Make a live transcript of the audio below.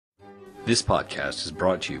This podcast is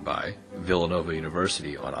brought to you by Villanova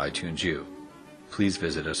University on iTunes U. Please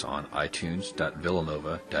visit us on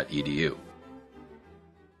itunes.villanova.edu.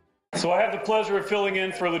 So I have the pleasure of filling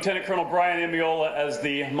in for Lieutenant Colonel Brian Imiola as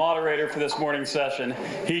the moderator for this morning's session.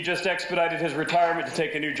 He just expedited his retirement to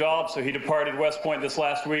take a new job, so he departed West Point this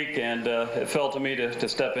last week, and it fell to me to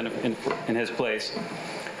step in his place.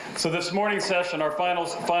 So this morning's session, our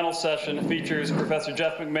final session, features Professor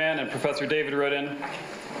Jeff McMahon and Professor David Rodin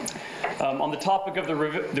on the topic of the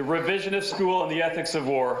Revisionist School and the Ethics of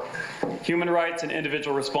War, Human Rights and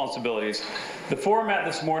Individual Responsibilities. The format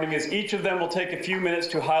this morning is each of them will take a few minutes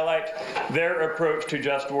to highlight their approach to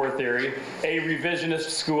just war theory, a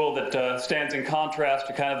revisionist school that stands in contrast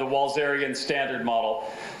to kind of the Walzerian standard model.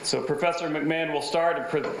 So Professor McMahon will start and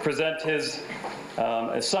present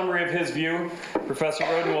a summary of his view. Professor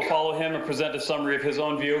Rodin will follow him and present a summary of his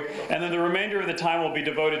own view. And then the remainder of the time will be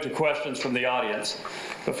devoted to questions from the audience.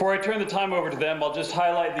 Before I turn the time over to them, I'll just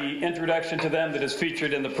highlight the introduction to them that is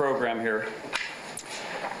featured in the program here.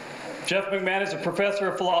 Jeff McMahon is a professor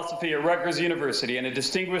of philosophy at Rutgers University and a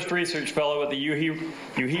distinguished research fellow at the Uhiro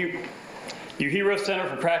Center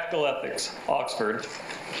for Practical Ethics, Oxford.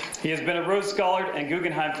 He has been a Rhodes Scholar and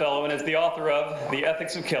Guggenheim Fellow and is the author of The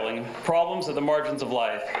Ethics of Killing, Problems at the Margins of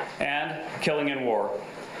Life, and Killing in War.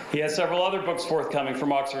 He has several other books forthcoming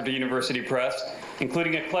from Oxford University Press,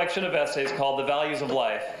 including a collection of essays called The Values of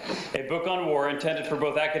Life, a book on war intended for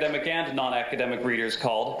both academic and non-academic readers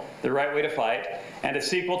called The Right Way to Fight, and a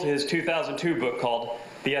sequel to his 2002 book called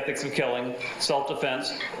The Ethics of Killing,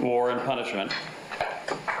 Self-Defense, War, and Punishment.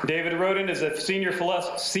 David Rodin is a senior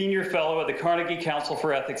fellow at the Carnegie Council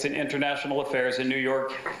for Ethics in International Affairs in New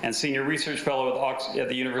York and senior research fellow at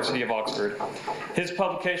the University of Oxford. His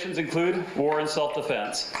publications include War and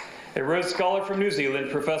Self-Defense. A Rhodes Scholar from New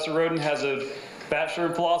Zealand, Professor Rodin has a Bachelor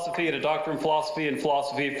in Philosophy and a Doctor in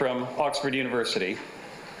Philosophy from Oxford University.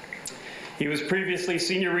 He was previously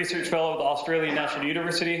Senior Research Fellow at the Australian National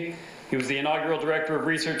University. He was the inaugural Director of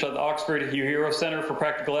Research at the Oxford Uhiro Center for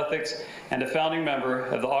Practical Ethics and a founding member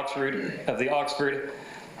of the Oxford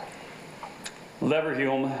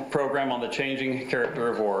Leverhulme program on the changing character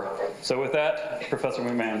of war. So with that, Professor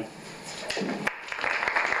McMahon.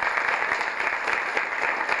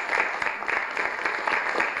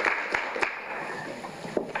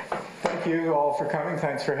 Thank you all for coming.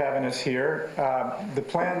 Thanks for having us here. The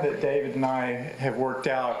plan that David and I have worked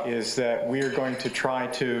out is that we are going to try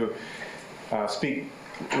to speak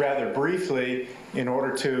rather briefly in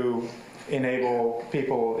order to enable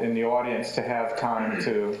people in the audience to have time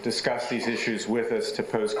to discuss these issues with us, to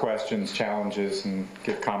pose questions, challenges, and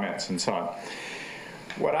give comments and so on.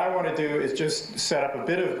 What I want to do is just set up a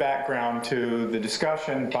bit of background to the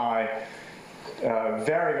discussion by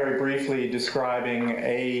very, very briefly describing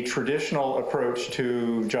a traditional approach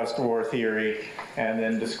to just war theory, and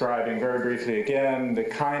then describing very briefly again the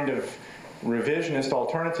kind of revisionist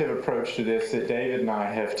alternative approach to this that David and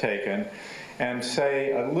I have taken, and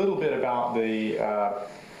say a little bit about the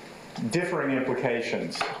differing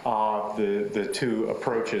implications of the two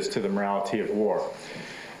approaches to the morality of war.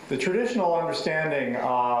 The traditional understanding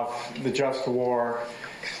of the just war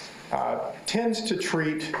tends to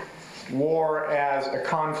treat war as a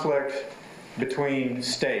conflict between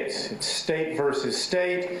states. It's state versus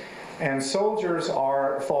state, and soldiers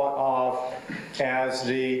are thought of as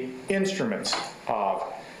the instruments of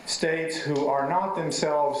states who are not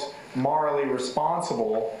themselves morally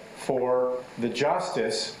responsible for the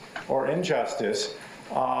justice or injustice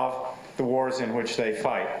of the wars in which they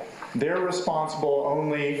fight. They're responsible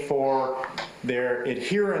only for their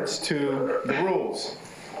adherence to the rules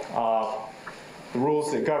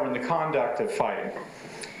that govern the conduct of fighting.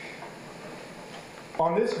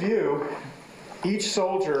 On this view, each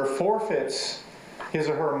soldier forfeits his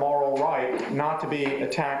or her moral right not to be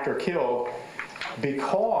attacked or killed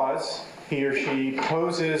because he or she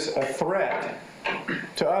poses a threat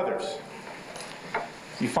to others.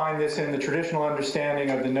 You find this in the traditional understanding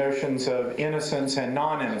of the notions of innocence and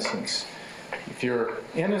non-innocence. If you're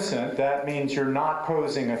innocent, that means you're not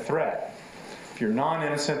posing a threat. If you're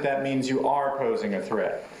non-innocent, that means you are posing a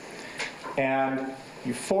threat. And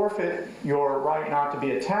you forfeit your right not to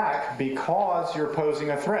be attacked because you're posing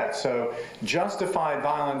a threat. So justified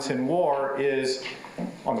violence in war is,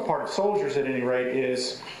 on the part of soldiers at any rate,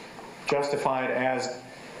 is justified as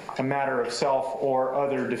a matter of self or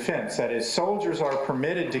other defense. That is, soldiers are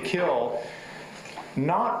permitted to kill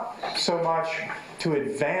not so much to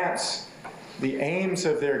advance the aims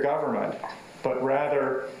of their government, but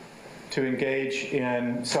rather to engage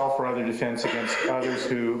in self or other defense against others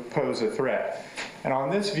who pose a threat. And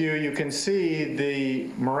on this view, you can see the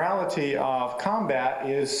morality of combat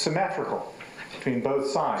is symmetrical between both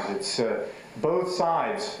sides. It's both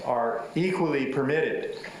sides are equally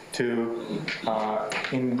permitted to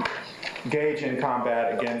engage in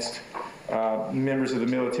combat against members of the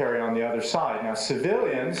military on the other side. Now,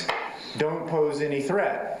 civilians don't pose any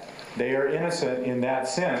threat. They are innocent in that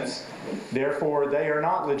sense. Therefore, they are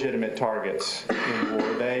not legitimate targets in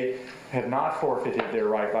war. They have not forfeited their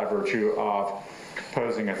right by virtue of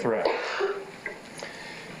posing a threat.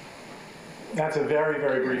 That's a very,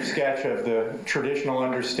 very brief sketch of the traditional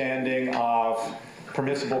understanding of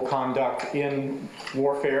permissible conduct in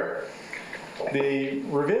warfare. The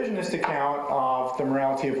revisionist account of the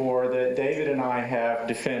morality of war that David and I have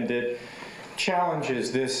defended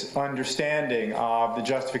challenges this understanding of the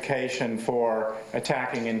justification for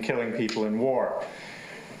attacking and killing people in war.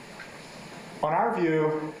 On our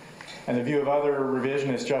view, and the view of other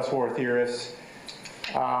revisionist just war theorists,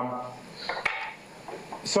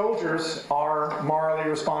 soldiers are morally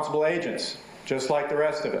responsible agents, just like the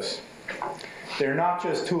rest of us. They're not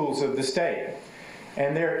just tools of the state.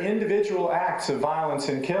 And their individual acts of violence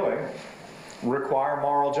and killing require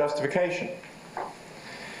moral justification.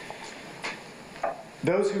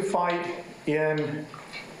 Those who fight in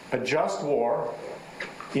a just war,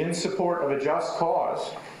 in support of a just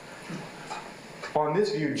cause, on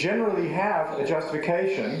this view generally have a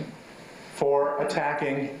justification for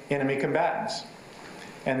attacking enemy combatants.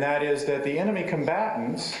 And that is that the enemy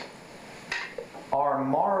combatants are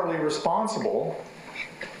morally responsible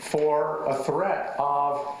for a threat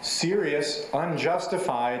of serious,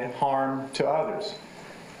 unjustified harm to others.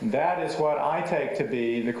 That is what I take to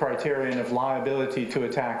be the criterion of liability to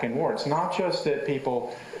attack in war. It's not just that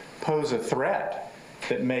people pose a threat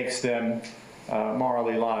that makes them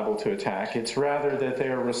morally liable to attack. It's rather that they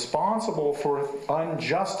are responsible for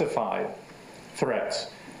unjustified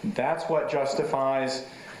threats. That's what justifies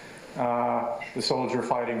the soldier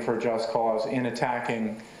fighting for a just cause in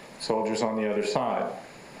attacking soldiers on the other side.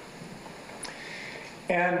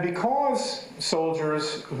 And because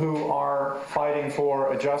soldiers who are fighting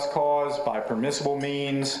for a just cause by permissible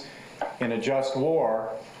means in a just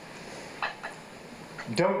war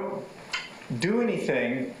don't do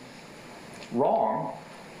anything wrong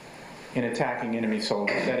in attacking enemy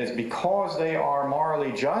soldiers, that is, because they are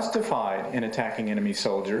morally justified in attacking enemy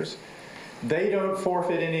soldiers, they don't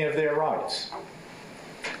forfeit any of their rights.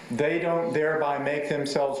 They don't thereby make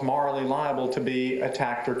themselves morally liable to be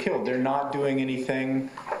attacked or killed. They're not doing anything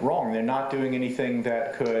wrong. They're not doing anything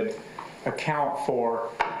that could account for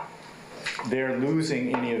their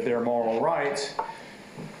losing any of their moral rights.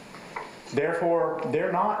 Therefore,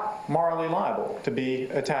 they're not morally liable to be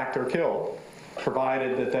attacked or killed,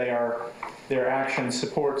 provided that their action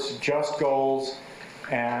supports just goals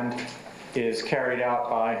and is carried out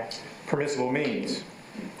by permissible means.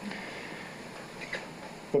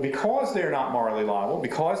 But because they're not morally liable,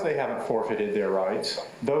 because they haven't forfeited their rights,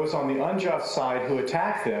 those on the unjust side who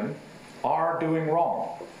attack them are doing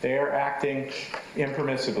wrong. They are acting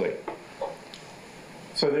impermissibly.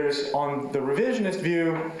 So there's, on the revisionist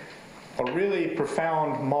view, a really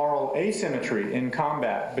profound moral asymmetry in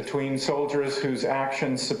combat between soldiers whose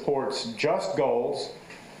action supports just goals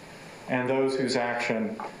and those whose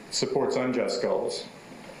action supports unjust goals.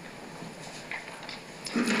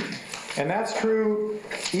 And that's true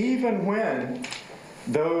even when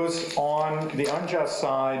those on the unjust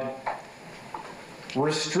side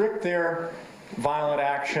restrict their violent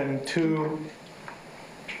action to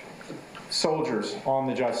soldiers on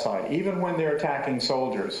the just side. Even when they're attacking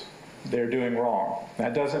soldiers, they're doing wrong.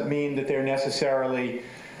 That doesn't mean that they're necessarily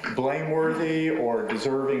blameworthy or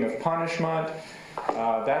deserving of punishment.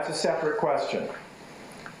 That's a separate question.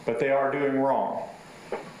 But they are doing wrong.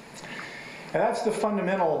 And that's the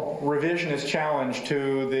fundamental revisionist challenge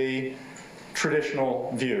to the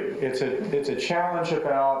traditional view. It's a challenge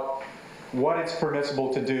about what it's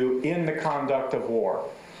permissible to do in the conduct of war.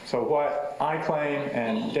 So what I claim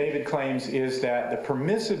and David claims is that the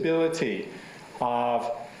permissibility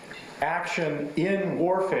of action in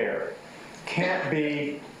warfare can't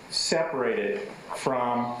be separated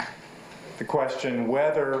from the question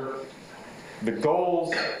whether the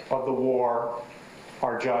goals of the war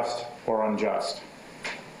are just or unjust.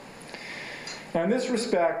 Now, in this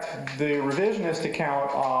respect, the revisionist account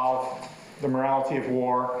of the morality of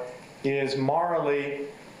war is morally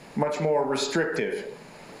much more restrictive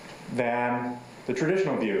than the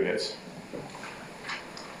traditional view is.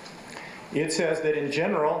 It says that in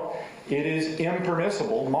general, it is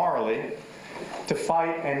impermissible morally to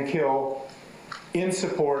fight and kill in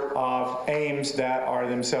support of aims that are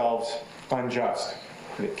themselves unjust.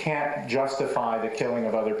 It can't justify the killing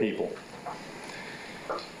of other people.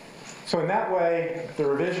 So in that way, the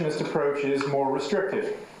revisionist approach is more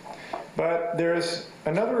restrictive. But there's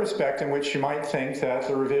another respect in which you might think that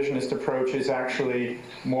the revisionist approach is actually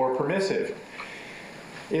more permissive.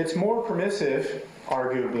 It's more permissive,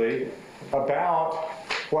 arguably, about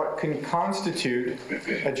what can constitute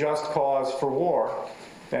a just cause for war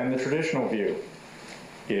than the traditional view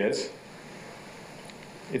is.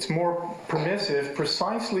 It's more permissive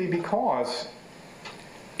precisely because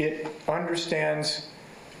it understands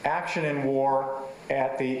action in war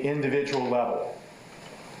at the individual level.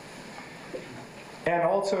 And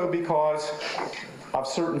also because of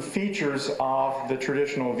certain features of the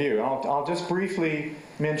traditional view. I'll just briefly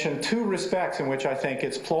mention two respects in which I think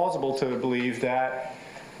it's plausible to believe that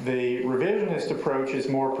the revisionist approach is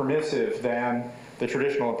more permissive than the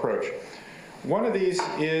traditional approach. One of these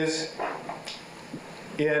is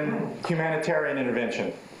in humanitarian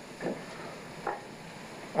intervention.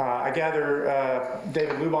 I gather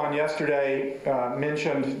David Luban yesterday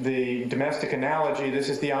mentioned the domestic analogy. This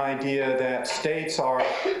is the idea that states are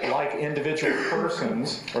like individual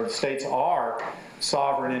persons, or states are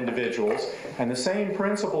sovereign individuals, and the same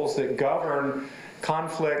principles that govern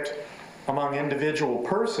conflict among individual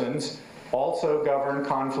persons also govern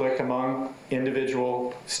conflict among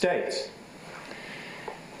individual states.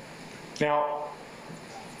 Now,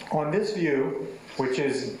 on this view, which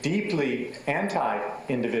is deeply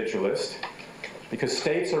anti-individualist, because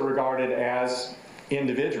states are regarded as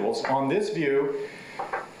individuals. On this view,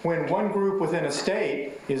 when one group within a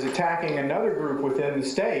state is attacking another group within the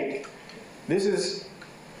state, this is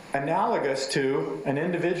analogous to an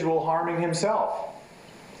individual harming himself.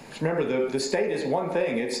 Remember, the state is one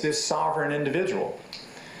thing. It's this sovereign individual.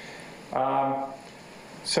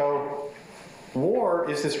 So war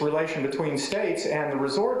is this relation between states, and the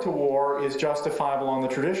resort to war is justifiable on the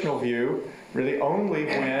traditional view really only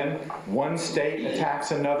when one state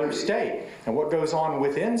attacks another state. And what goes on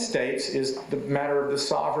within states is the matter of the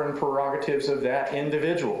sovereign prerogatives of that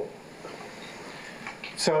individual.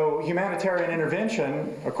 So humanitarian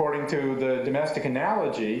intervention, according to the domestic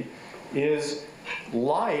analogy, is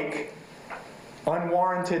like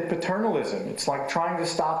unwarranted paternalism. It's like trying to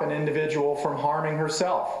stop an individual from harming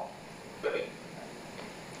herself.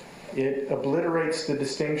 It obliterates the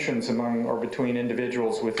distinctions among or between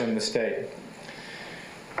individuals within the state.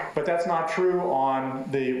 But that's not true on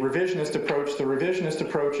the revisionist approach. The revisionist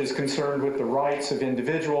approach is concerned with the rights of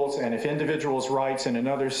individuals, and if individuals' rights in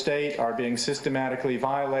another state are being systematically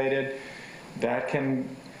violated, that can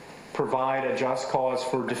provide a just cause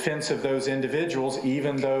for defense of those individuals,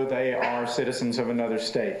 even though they are citizens of another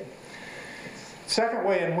state. Second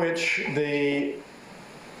way in which the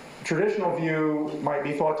traditional view might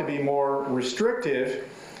be thought to be more restrictive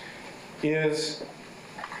is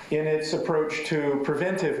in its approach to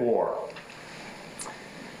preventive war.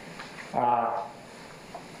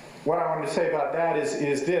 What I wanted to say about that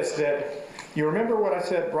is this, that you remember what I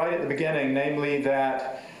said right at the beginning, namely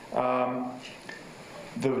that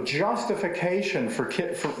the justification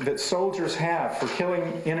that soldiers have for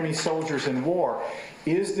killing enemy soldiers in war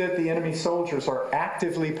is that the enemy soldiers are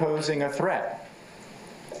actively posing a threat.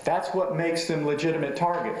 That's what makes them legitimate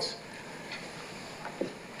targets.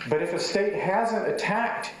 But if a state hasn't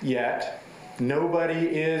attacked yet, nobody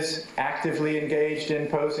is actively engaged in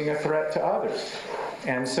posing a threat to others.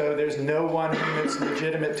 And so there's no one whom it's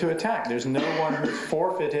legitimate to attack. There's no one who's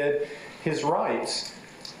forfeited his rights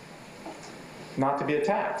not to be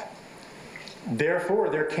attacked. Therefore,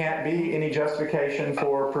 there can't be any justification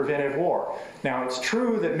for preventive war. Now, it's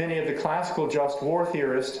true that many of the classical just war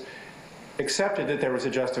theorists accepted that there was a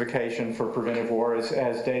justification for preventive war,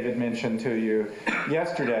 as David mentioned to you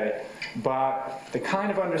yesterday. But the kind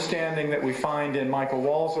of understanding that we find in Michael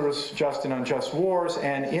Walzer's Just and Unjust Wars,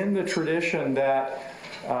 and in the tradition that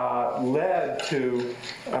led to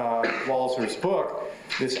Walzer's book,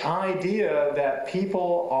 this idea that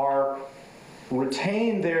people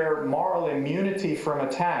retain their moral immunity from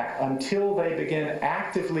attack until they begin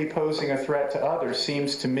actively posing a threat to others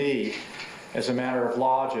seems to me, as a matter of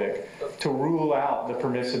logic, to rule out the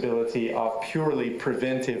permissibility of purely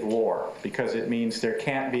preventive war, because it means there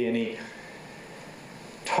can't be any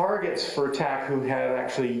targets for attack who have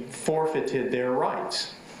actually forfeited their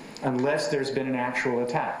rights, unless there's been an actual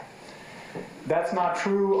attack. That's not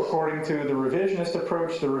true according to the revisionist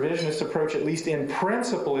approach. The revisionist approach, at least in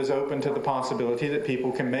principle, is open to the possibility that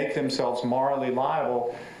people can make themselves morally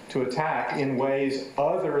liable to attack in ways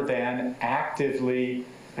other than actively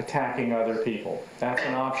attacking other people. That's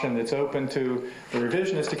an option that's open to the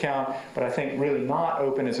revisionist account, but I think really not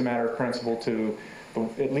open as a matter of principle to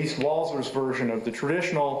at least Walser's version of the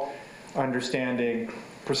traditional understanding,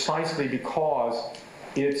 precisely because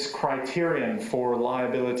its criterion for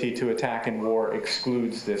liability to attack in war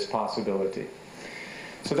excludes this possibility.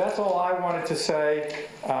 So that's all I wanted to say.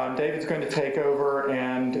 David's going to take over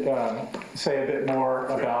and say a bit more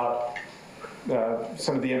about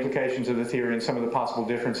some of the implications of the theory and some of the possible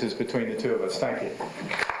differences between the two of us. Thank you.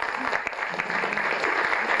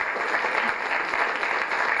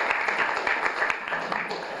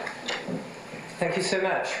 Thank you so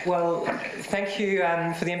much. Well, thank you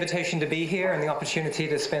for the invitation to be here and the opportunity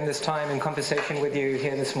to spend this time in conversation with you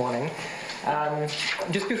here this morning.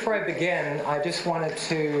 Just before I begin, I just wanted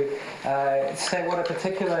to say what a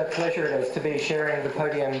particular pleasure it is to be sharing the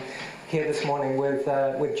podium here this morning with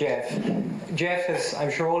Jeff. Jeff, as I'm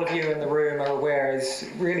sure all of you in the room are aware, is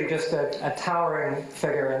really just a towering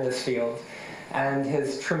figure in this field, and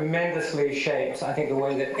has tremendously shaped, I think, the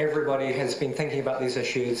way that everybody has been thinking about these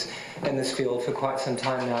issues in this field for quite some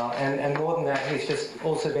time now. And more than that, he's just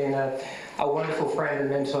also been a wonderful friend and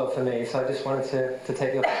mentor for me. So I just wanted to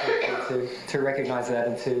take the opportunity to recognize that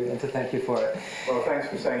and to thank you for it. Well, thanks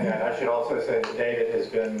for saying that. I should also say that David has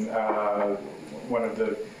been one of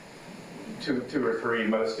the two or three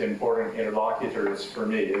most important interlocutors for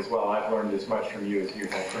me as well. I've learned as much from you as you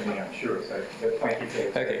have from me, I'm sure. So thank you for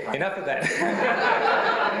that. Okay, enough of that.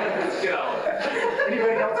 Let's go.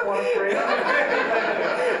 Anybody else want to pray?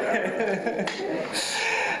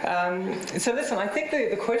 So listen, I think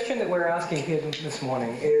the question that we're asking here this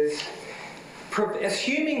morning is,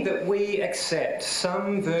 assuming that we accept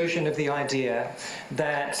some version of the idea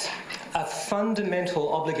that a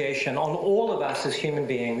fundamental obligation on all of us as human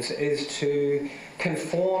beings is to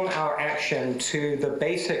conform our action to the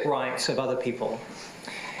basic rights of other people,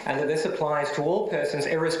 and that this applies to all persons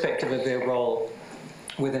irrespective of their role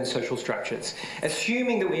within social structures.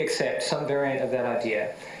 Assuming that we accept some variant of that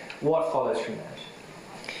idea, what follows from that?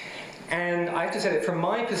 And I have to say that from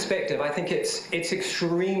my perspective, I think it's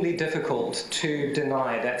extremely difficult to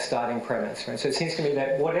deny that starting premise. Right? So it seems to me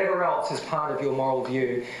that whatever else is part of your moral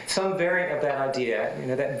view, some variant of that idea,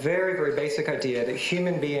 that very, very basic idea that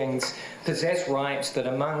human beings possess rights, that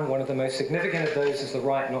among one of the most significant of those is the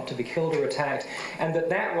right not to be killed or attacked, and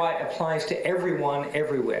that right applies to everyone,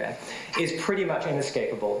 everywhere, is pretty much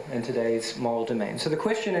inescapable in today's moral domain. So the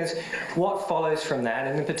question is, what follows from that,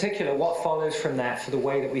 and in particular, what follows from that for the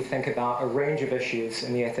way that we think about a range of issues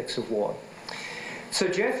in the ethics of war? So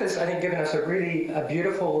Jeff has, I think, given us a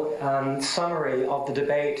beautiful summary of the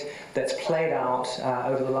debate that's played out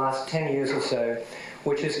over the last 10 years or so,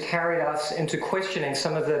 which has carried us into questioning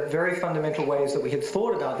some of the very fundamental ways that we had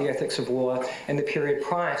thought about the ethics of war in the period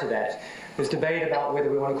prior to that. There's debate about whether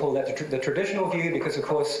we want to call that the traditional view, because, of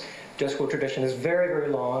course, just war tradition is very, very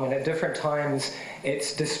long, and at different times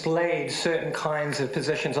it's displayed certain kinds of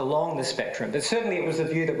positions along the spectrum. But certainly it was a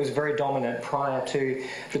view that was very dominant prior to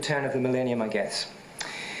the turn of the millennium, I guess.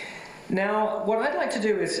 Now, what I'd like to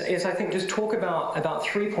do is I think, just talk about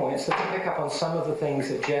 3 points that pick up on some of the things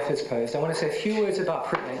that Jeff has posed. I want to say a few words about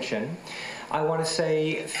prevention. I want to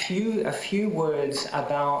say a few words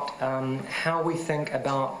about how we think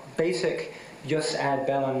about basic jus ad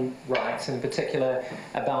bellum rights, in particular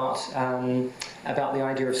about the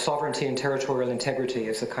idea of sovereignty and territorial integrity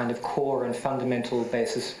as the kind of core and fundamental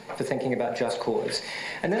basis for thinking about just cause.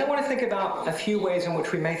 And then I want to think about a few ways in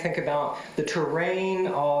which we may think about the terrain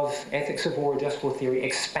of ethics of war, just war theory,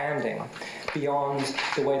 expanding beyond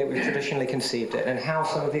the way that we've traditionally conceived it, and how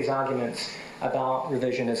some of these arguments about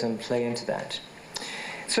revisionism play into that.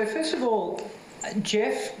 So first of all,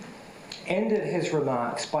 Jeff ended his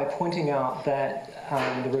remarks by pointing out that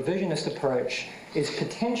the revisionist approach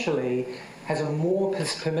has a more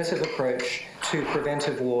permissive approach to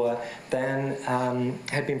preventive war than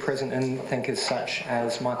had been present in thinkers such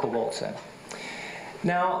as Michael Walzer.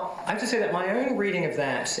 Now, I have to say that my own reading of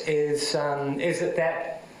that is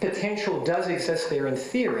that potential does exist there in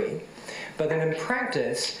theory, but then in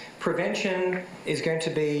practice, prevention is going to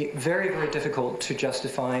be very, very difficult to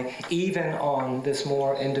justify, even on this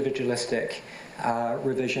more individualistic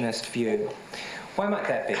revisionist view. Why might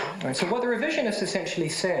that be? Right, so what the revisionist essentially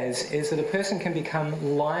says is that a person can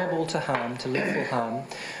become liable to harm, to lethal harm,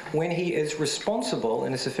 when he is responsible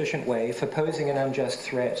in a sufficient way for posing an unjust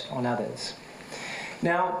threat on others.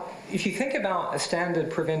 Now, if you think about a standard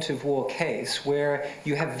preventive war case where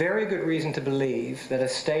you have very good reason to believe that a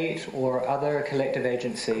state or other collective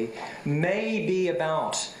agency may be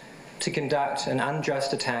about to conduct an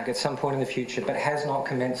unjust attack at some point in the future, but has not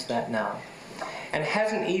commenced that now, and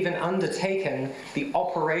hasn't even undertaken the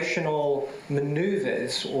operational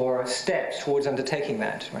maneuvers or steps towards undertaking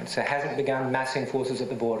that, right? So hasn't begun massing forces at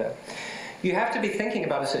the border. You have to be thinking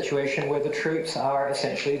about a situation where the troops are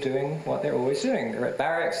essentially doing what they're always doing. They're at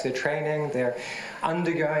barracks, they're training, they're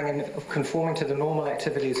undergoing and conforming to the normal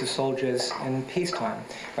activities of soldiers in peacetime.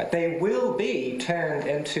 Right? They will be turned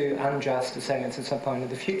into unjust assailants at some point in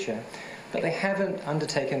the future, but they haven't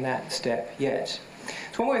undertaken that step yet.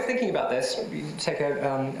 So one way of thinking about this, you take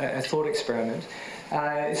a thought experiment.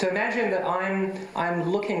 So imagine that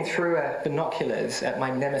I'm looking through binoculars at my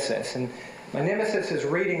nemesis, and my nemesis is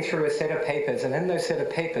reading through a set of papers, and in those set of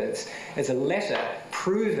papers is a letter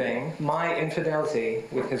proving my infidelity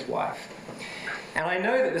with his wife. And I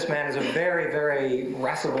know that this man is a very, very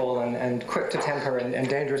irascible and quick to temper and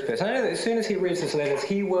dangerous person. I know that as soon as he reads this letter,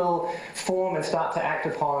 he will form and start to act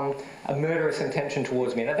upon a murderous intention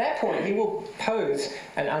towards me. And at that point, he will pose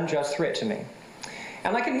an unjust threat to me.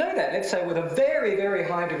 And I can know that, let's say, with a very, very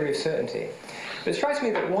high degree of certainty. But it strikes me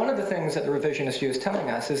that one of the things that the revisionist view is telling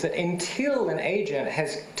us is that until an agent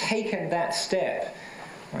has taken that step,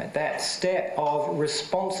 right, that step of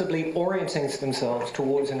responsibly orienting themselves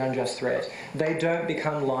towards an unjust threat, they don't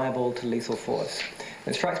become liable to lethal force.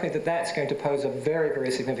 And it strikes me that that's going to pose a very, very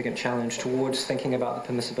significant challenge towards thinking about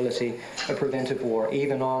the permissibility of preventive war,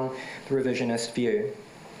 even on the revisionist view.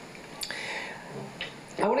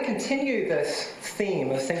 I want to continue this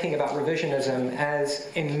theme of thinking about revisionism as,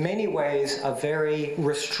 in many ways, a very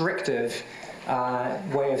restrictive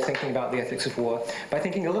way of thinking about the ethics of war by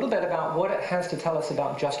thinking a little bit about what it has to tell us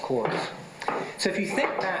about just cause. So if you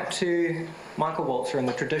think back to Michael Walzer and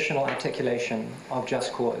the traditional articulation of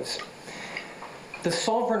just cause, the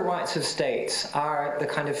sovereign rights of states are the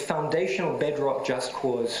kind of foundational bedrock just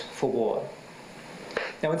cause for war.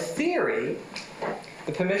 Now, in theory,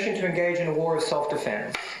 the permission to engage in a war of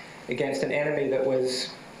self-defense against an enemy that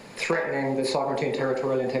was threatening the sovereignty and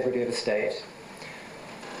territorial integrity of a state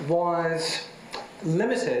was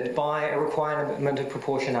limited by a requirement of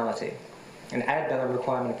proportionality, an ad bellum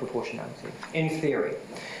requirement of proportionality, in theory.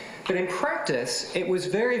 But in practice, it was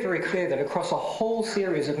very, very clear that across a whole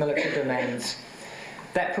series of military domains,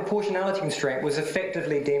 that proportionality constraint was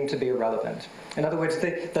effectively deemed to be irrelevant. In other words,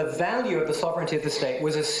 the value of the sovereignty of the state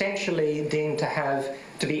was essentially deemed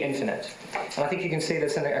to be infinite. And I think you can see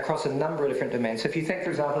this across a number of different domains. So if you think, for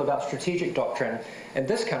example, about strategic doctrine in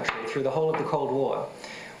this country through the whole of the Cold War,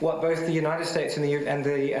 what both the United States and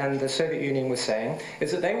the Soviet Union were saying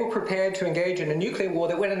is that they were prepared to engage in a nuclear war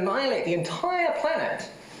that would annihilate the entire planet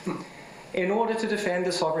in order to defend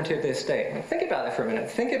the sovereignty of their state. Now, think about that for a minute.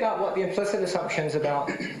 Think about what the implicit assumptions about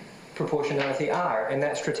proportionality are in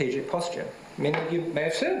that strategic posture. Many of you may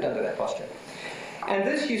have served under that posture. And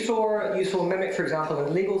this you saw mimicked, for example,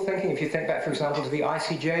 in legal thinking. If you think back, for example, to the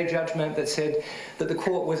ICJ judgment that said that the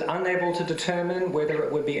court was unable to determine whether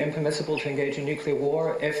it would be impermissible to engage in nuclear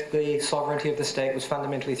war if the sovereignty of the state was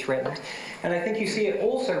fundamentally threatened. And I think you see it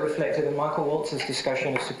also reflected in Michael Walzer's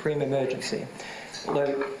discussion of supreme emergency.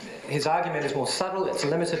 Although his argument is more subtle, it's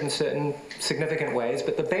limited in certain significant ways,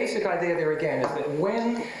 but the basic idea there again is that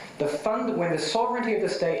when the sovereignty of the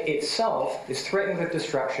state itself is threatened with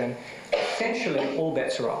destruction, essentially all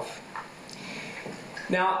bets are off.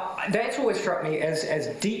 Now, that's always struck me as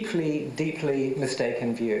deeply, deeply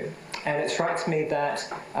mistaken view. And it strikes me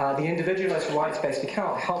that the individualist rights-based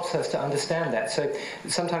account helps us to understand that. So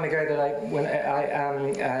some time ago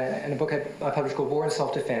in a book I published called War and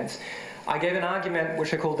Self-Defense, I gave an argument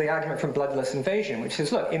which I called the argument from bloodless invasion, which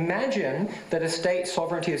says, look, imagine that a state's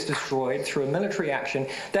sovereignty is destroyed through a military action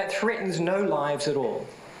that threatens no lives at all.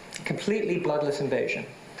 Completely bloodless invasion.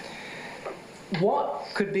 What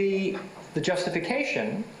could be the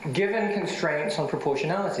justification, given constraints on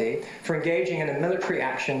proportionality, for engaging in a military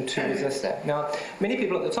action to resist that? Now, many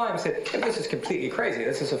people at the time said, this is completely crazy.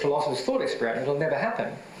 This is a philosopher's thought experiment. It'll never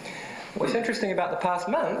happen. What's interesting about the past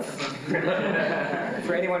month,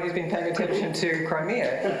 for anyone who's been paying attention to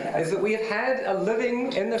Crimea, is that we have had a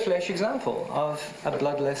living, in-the-flesh example of a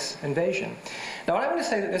bloodless invasion. Now, what I want to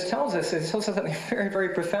say that this tells us is also something very, very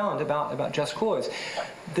profound about just cause.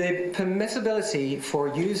 The permissibility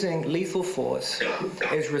for using lethal force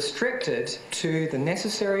is restricted to the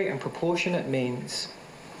necessary and proportionate means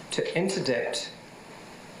to interdict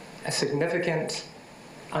a significant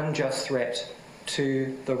unjust threat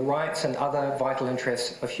to the rights and other vital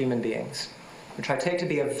interests of human beings, which I take to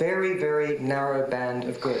be a very, very narrow band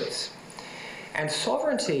of goods. And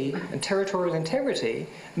sovereignty and territorial integrity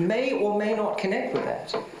may or may not connect with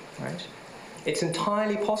that, right? It's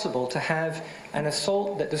entirely possible to have an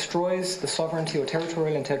assault that destroys the sovereignty or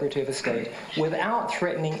territorial integrity of a state without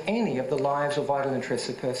threatening any of the lives or vital interests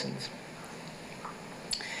of persons.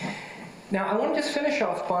 Now, I want to just finish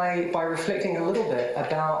off by reflecting a little bit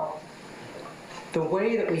about the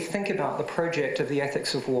way that we think about the project of the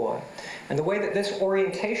ethics of war, and the way that this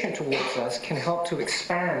orientation towards us can help to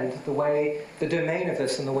expand the domain of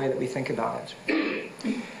this and the way that we think about it.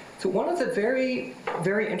 So one of the very,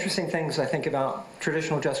 very interesting things I think about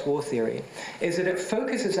traditional just war theory is that it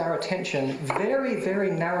focuses our attention very,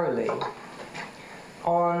 very narrowly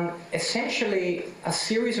on essentially a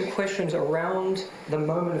series of questions around the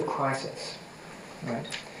moment of crisis, right?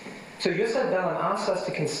 So Jus ad bellum asks us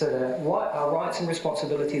to consider what our rights and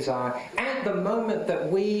responsibilities are at the moment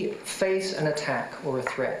that we face an attack or a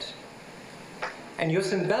threat. And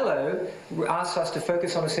Jus in bello asks us to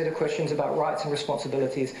focus on a set of questions about rights and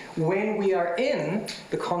responsibilities when we are in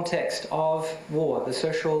the context of war, the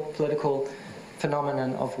social, political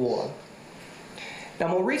phenomenon of war. Now,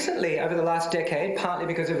 more recently, over the last decade, partly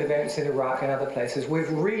because of events in Iraq and other places, we've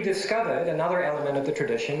rediscovered another element of the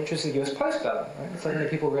tradition, which is the Jus post bellum. Right? Suddenly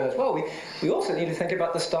people realize, well, we also need to think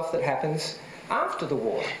about the stuff that happens after the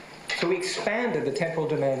war. So we expanded the temporal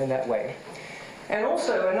domain in that way. And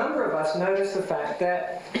also, a number of us noticed the fact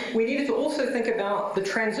that we needed to also think about the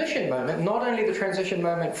transition moment, not only the transition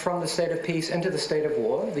moment from the state of peace into the state of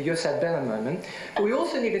war, the Jus ad bellum moment, but we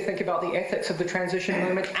also need to think about the ethics of the transition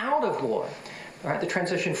moment out of war. Right, the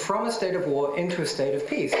transition from a state of war into a state of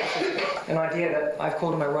peace. An idea that I've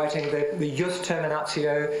called in my writing the Jus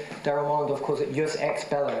terminatio. Darrell Mollendorf calls it Jus ex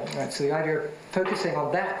bello. Right, so the idea of focusing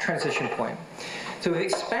on that transition point. So we've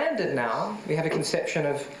expanded now. We have a conception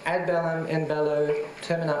of ad bellum, in bello,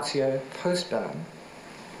 terminatio, post bellum.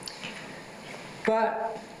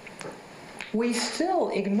 But we still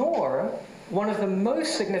ignore one of the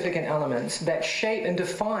most significant elements that shape and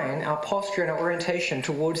define our posture and our orientation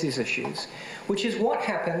towards these issues, which is what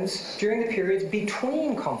happens during the periods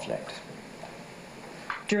between conflict.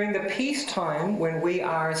 During the peacetime, when we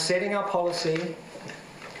are setting our policy,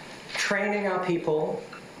 training our people,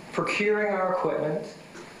 procuring our equipment,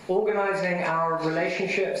 organizing our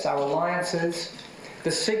relationships, our alliances,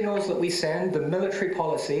 the signals that we send, the military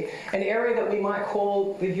policy, an area that we might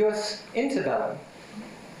call the Jus inter bellum.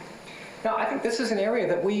 Now, I think this is an area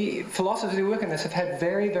that we, philosophers who work in this, have had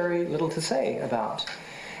very, very little to say about.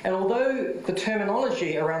 And although the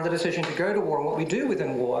terminology around the decision to go to war and what we do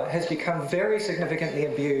within war has become very significantly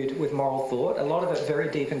imbued with moral thought, a lot of it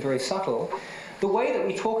very deep and very subtle, the way that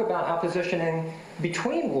we talk about our positioning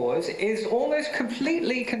between wars is almost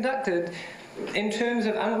completely conducted in terms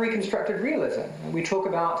of unreconstructed realism. We talk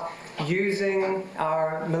about using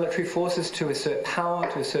our military forces to assert power,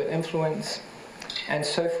 to assert influence, and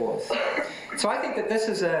so forth. So I think that this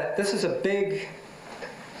is a big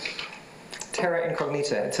terra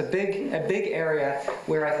incognita. It's a big area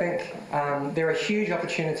where I think there are huge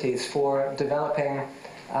opportunities for developing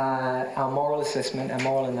our moral assessment and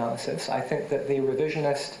moral analysis. I think that the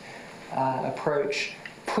revisionist approach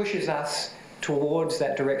pushes us towards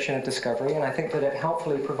that direction of discovery, and I think that it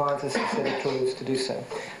helpfully provides us a set of tools to do so.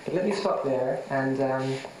 But let me stop there and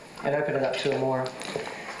open it up to a more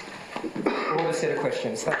broader set of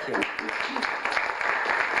questions. Thank you.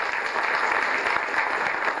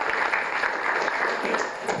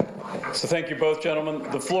 So thank you both, gentlemen.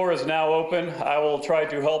 The floor is now open. I will try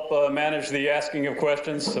to help manage the asking of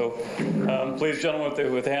questions. So please,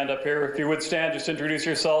 gentlemen, with the hand up here, if you would stand, just introduce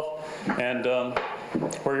yourself and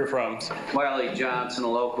where you're from. Wiley Johnson, a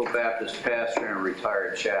local Baptist pastor and a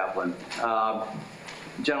retired chaplain.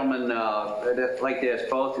 Gentlemen, I'd like to ask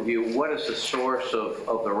both of you, what is the source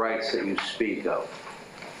of the rights that you speak of?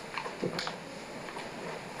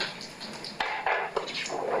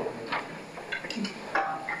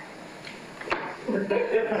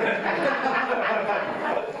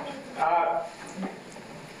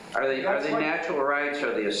 Are they natural rights?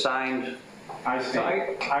 Are they assigned? I see.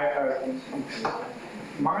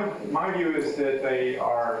 My view is that they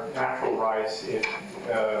are natural rights, if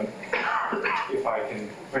I can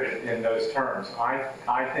put it in those terms.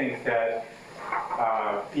 I think that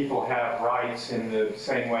people have rights in the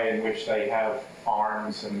same way in which they have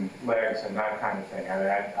arms and legs and that kind of thing.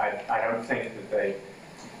 I don't think that they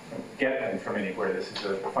get them from anywhere. This is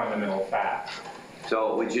a fundamental fact.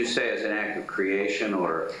 So would you say it's an act of creation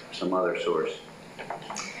or some other source?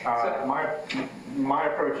 My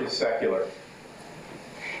approach is secular.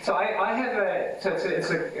 So I have it's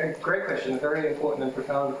a great question, a very important and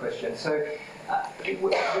profound question. So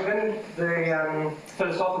within the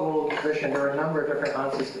philosophical tradition, there are a number of different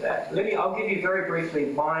answers to that. I'll give you very briefly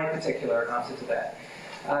my particular answer to that.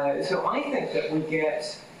 So I think that we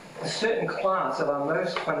get a certain class of our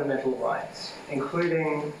most fundamental rights,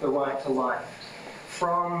 including the right to life,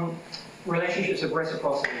 from relationships of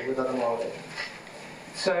reciprocity with other moral agents.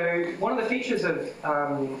 So one of the features of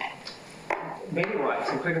many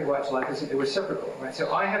rights, including the right to life, is that they're reciprocal, right?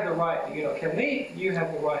 So I have the right that you not kill me, you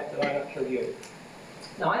have the right that I not kill you.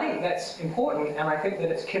 Now I think that's important, and I think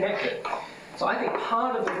that it's connected. So I think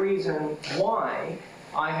part of the reason why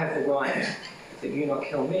I have the right that you not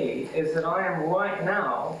kill me is that I am right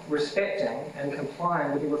now respecting and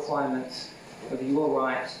complying with the requirements of your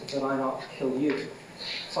right that I not kill you.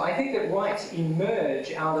 So I think that rights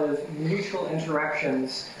emerge out of mutual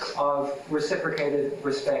interactions of reciprocated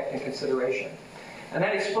respect and consideration. And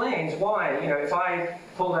that explains why, if I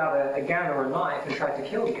pulled out a gun or a knife and tried to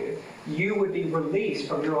kill you, you would be released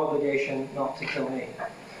from your obligation not to kill me.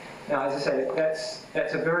 Now, as I say,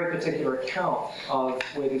 that's a very particular account of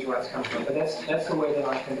where these rights come from, but that's the way that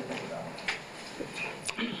I tend to think about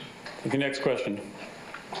it. Okay, next question.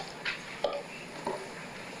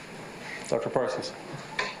 Dr. Parsons.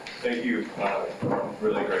 Thank you.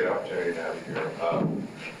 Really great opportunity to have you here.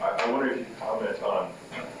 I wonder if you could comment on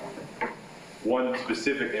one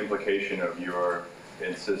specific implication of your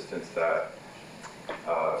insistence that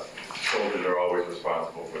soldiers are always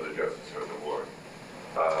responsible for the justice of the war.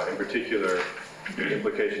 In particular, the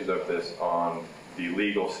implications of this on the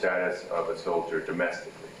legal status of a soldier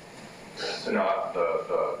domestically. So not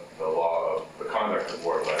the law of the conduct of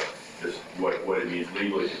war, but just what it means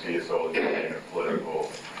legally to be a soldier in a political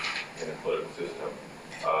system.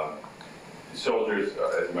 Soldiers,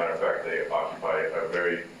 as a matter of fact, they occupy a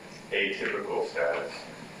very atypical status.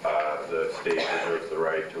 The state reserves the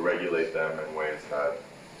right to regulate them in ways that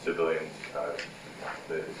civilians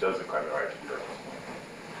doesn't claim the right to do.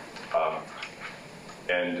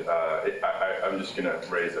 I'm just going to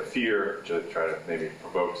raise a fear to try to maybe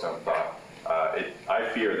provoke some thought. I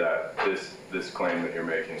fear that this claim that you're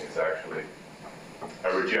making is actually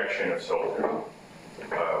a rejection of soldiers.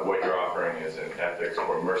 What you're offering is an ethics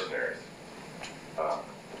for mercenaries. I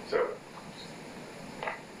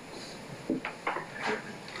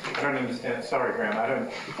don't understand. Sorry, Graham. I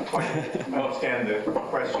don't quite understand the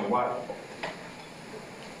question. What?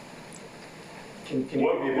 Can you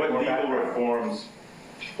what legal reforms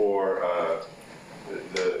for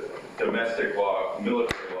the domestic law,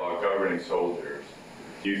 military law governing soldiers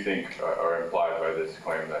do you think are implied by this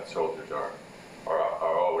claim that soldiers are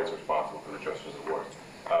always responsible for the justice of war?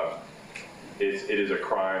 It is a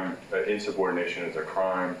crime. Insubordination is a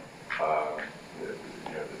crime.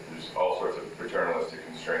 There's all sorts of paternalistic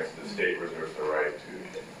constraints. The state reserves the right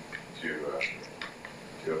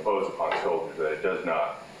to impose upon soldiers that it does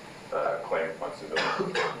not claim upon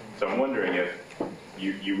civilians. So I'm wondering if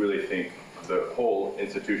you really think the whole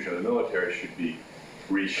institution of the military should be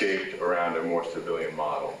reshaped around a more civilian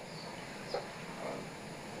model. Does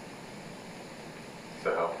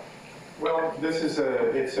that help? Well,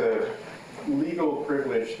 it's a legal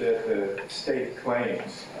privilege that the state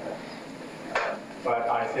claims, but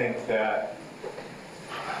I think that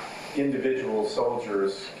individual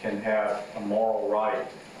soldiers can have a moral right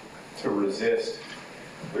to resist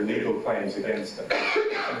the legal claims against them.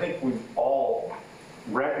 I think we've all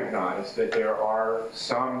recognized that there are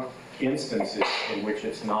some instances in which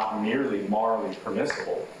it's not merely morally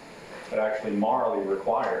permissible, but actually morally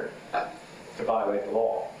required to violate the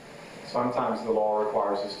law. Sometimes the law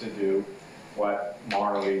requires us to do what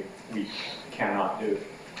morally we cannot do.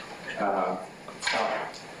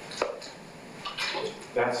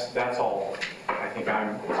 That's all I think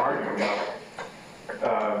I'm arguing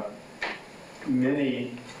about.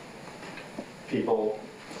 Many people,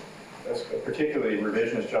 particularly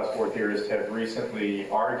revisionist just war theorists, have recently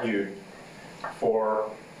argued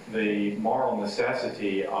for the moral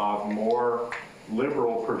necessity of more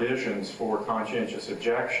liberal provisions for conscientious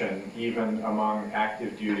objection, even among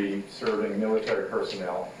active duty serving military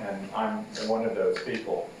personnel, and I'm one of those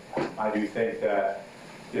people. I do think that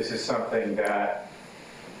this is something that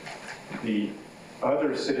the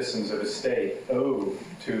other citizens of a state owe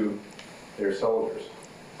to their soldiers.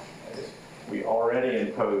 We already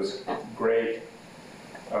impose great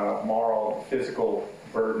moral, physical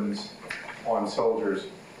burdens on soldiers,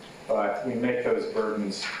 but we make those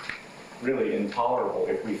burdens really intolerable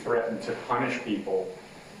if we threaten to punish people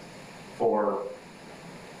for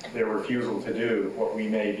their refusal to do what we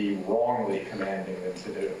may be wrongly commanding them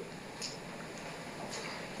to do.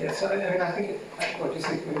 Yeah, so I think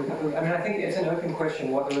it's an open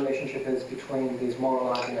question what the relationship is between these moral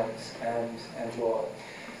arguments and law.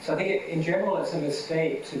 So I think in general it's a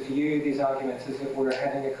mistake to view these arguments as if we're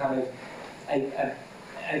having a kind of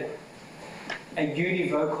a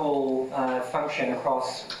univocal function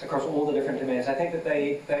across all the different domains. I think that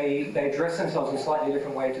they address themselves in a slightly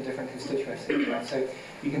different way to different constituencies. Right? So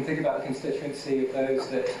you can think about the constituency of those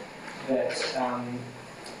that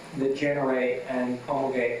that generate and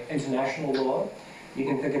promulgate international law. You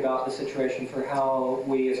can think about the situation for how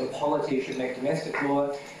we as a polity should make domestic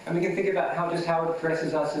law, and we can think about how it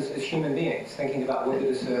addresses us as human beings, thinking about whether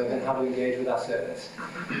to serve and how to engage with our service.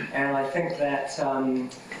 And I think that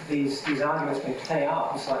these arguments may play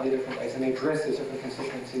out in slightly different ways, and they address those different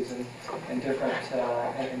constituencies in different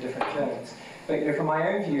terms. But from my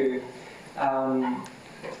own view,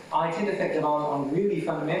 I tend to think that on really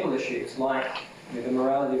fundamental issues like the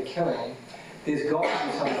morality of killing, there's got to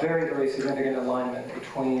be some very, very significant alignment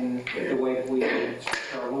between the way that we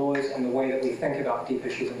structure our laws and the way that we think about deep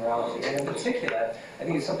issues of morality. And in particular, I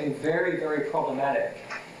think it's something very, very problematic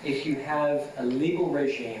if you have a legal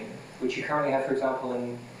regime, which you currently have, for example,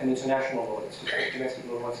 in international law, it's just domestic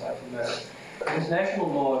law outside from murder.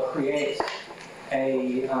 International law creates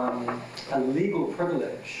a legal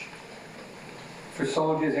privilege for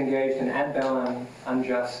soldiers engaged in ad bellum,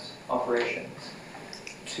 unjust operations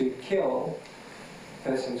to kill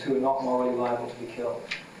persons who are not morally liable to be killed.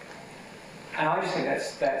 And I just think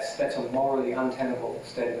that's a morally untenable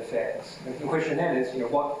state of affairs. And the question then is,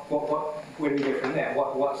 where do we go from there?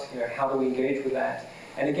 How do we engage with that?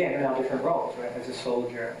 And again, in our different roles, right? As a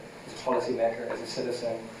soldier, as a policymaker, as a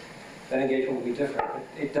citizen, that engagement will be different. But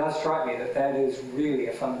it does strike me that that is really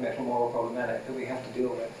a fundamental moral problematic that we have to deal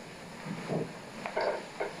with.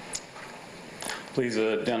 Please,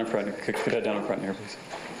 down in front. Cadet down in front here, please.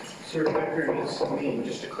 Sir, my query is,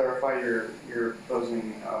 just to clarify, you're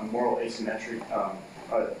posing a moral asymmetrical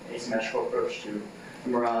approach to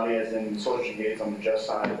morality, as in soldiers engaged on the just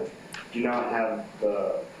side do not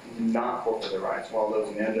forfeit their rights, while those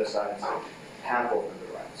on the unjust side have forfeited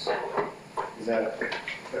their rights. Is that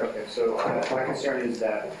okay? So my concern is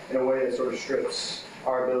that in a way that sort of strips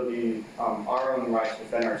our ability, our own rights to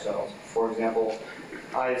defend ourselves. For example,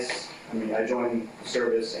 I joined the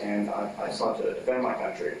service and I sought to defend my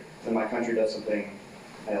country. Then my country does something,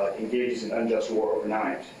 like engages in unjust war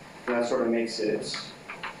overnight. And that sort of makes it,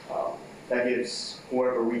 that gives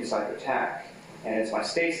whoever we decide to attack, and it's my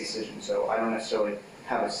state's decision, so I don't necessarily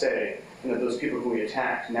have a say, and that those people who we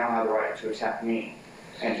attacked now have the right to attack me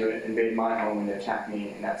and to invade my home and to attack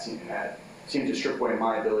me, and that seemed to strip away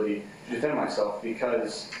my ability to defend myself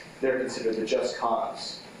because they're considered the just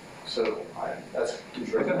cause. So that's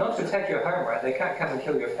but not to attack your home, right? They can't come and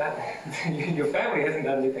kill your family. Your family hasn't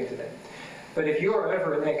done anything to them. But if you're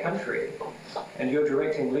over in their country and you're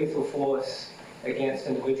directing lethal force against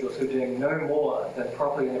individuals who are doing no more than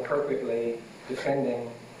properly and appropriately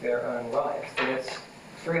defending their own rights, then it's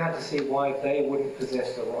very hard to see why they wouldn't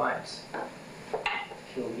possess the right to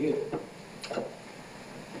kill you.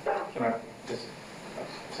 Can I just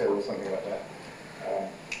say a little something about that?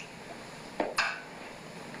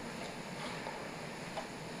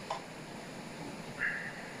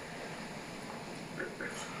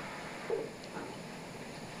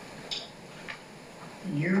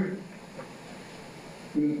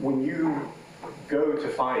 When you go to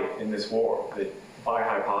fight in this war that by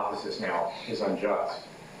hypothesis now is unjust,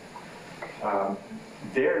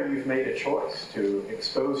 there you've made a choice to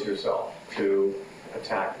expose yourself to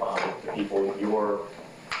attack by the people your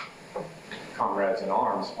comrades in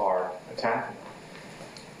arms are attacking.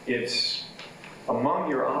 It's among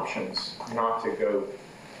your options not to go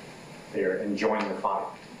there and join the fight.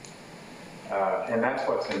 And that's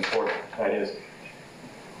what's important. That is,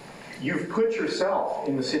 you've put yourself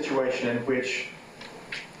in the situation in which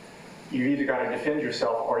you either got to defend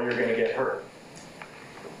yourself or you're going to get hurt.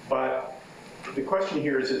 But the question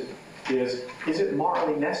here is it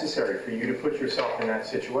morally necessary for you to put yourself in that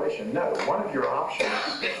situation? No. One of your options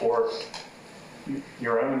for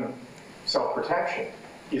your own self-protection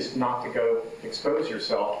is not to go expose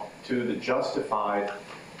yourself to the justified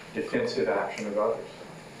defensive action of others.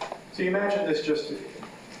 So you imagine this just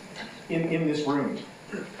in this room.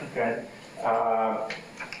 Okay.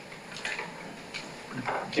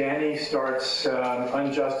 Danny starts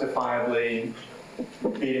unjustifiably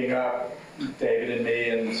beating up David and me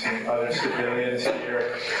and some other civilians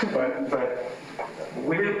here, but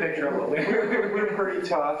we're pretty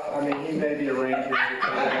tough. I mean, he may be a ranger,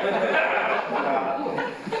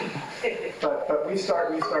 but we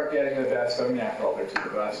start getting the best of him. Yeah, well, they're to the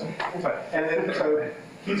best. And then so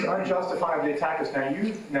he's unjustifiably attacked us.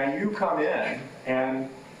 Now you come in and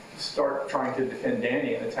start trying to defend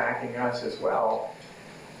Danny and attacking us as well.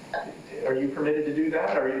 Are you permitted to do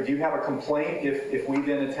that? Or do you have a complaint if we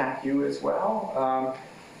then attack you as well?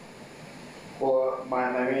 Well,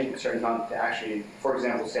 my main concern is not to actually, for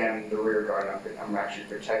example, stand the rear guard. I'm actually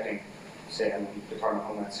protecting, say, I'm the Department of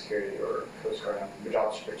Homeland Security or Coast Guard. The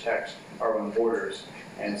job is to protect our own borders.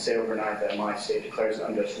 And say overnight that my state declares an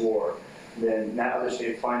unjust war, then that other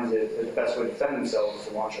state finds it that the best way to defend themselves is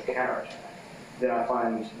to launch a counterattack. Then I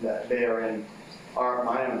find that they are in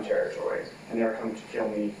my own territory, and they're coming to kill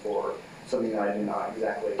me for something that I did not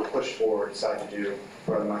exactly push for or decide to do,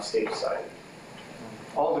 rather my state decided.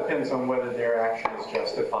 All depends on whether their action is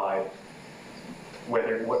justified,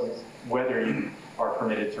 whether you are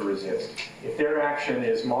permitted to resist. If their action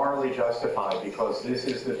is morally justified because this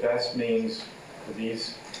is the best means for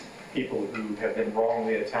these people who have been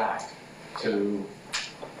wrongly attacked to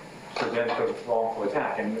prevent the wrongful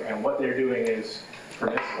attack, and what they're doing is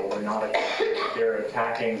permissible, they're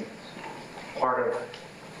attacking part of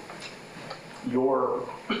your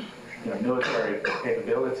military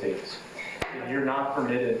capabilities, you're not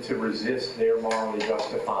permitted to resist their morally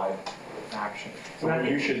justified action. So what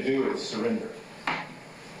you should do is surrender.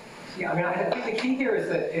 Yeah, I mean, I think the key here is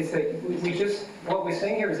that what we're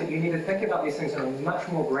saying here is that you need to think about these things in a much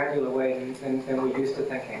more granular way than we're used to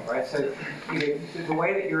thinking, right? So the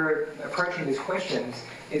way that you're approaching these questions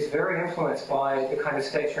is very influenced by the kind of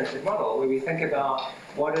state-centric model, where we think about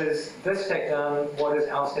what has this state done, what has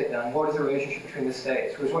our state done, what is the relationship between the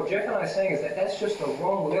states. Whereas what Jeff and I are saying is that that's just the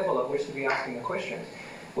wrong level at which to be asking the questions.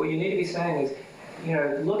 What you need to be saying is,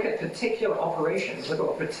 look at particular operations, look at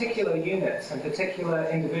what particular units and particular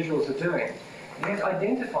individuals are doing. You have to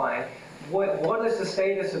identify what is the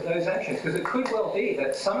status of those actions, because it could well be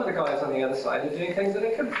that some of the guys on the other side are doing things that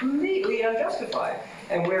are completely unjustified,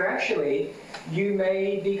 and where actually you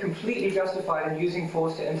may be completely justified in using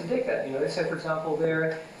force to interdict that. Let's say, for example,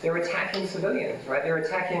 they're attacking civilians, right? They're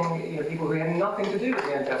attacking people who have nothing to do with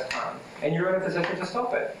the unjust harm, and you're in a position to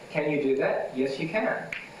stop it. Can you do that? Yes, you can.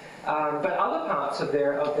 But other parts of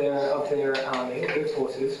their army, their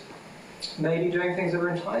forces, may be doing things that are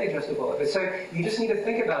entirely justifiable. So you just need to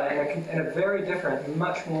think about it in a very different,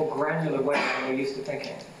 much more granular way than we're used to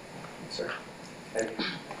thinking. Sir.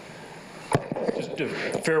 Just a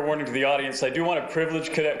fair warning to the audience, I do want to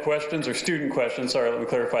privilege cadet questions or student questions. Sorry, let me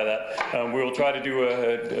clarify that. We will try to do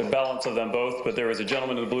a balance of them both, but there was a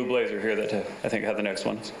gentleman in the blue blazer here that I think had the next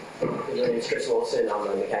one. My name is Chris Wilson. I'm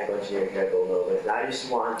a mechanical engineer here at Villanova. And I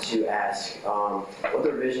just want to ask what the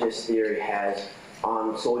revisionist theory has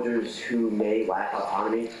on soldiers who may lack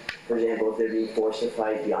autonomy. For example, if they're being forced to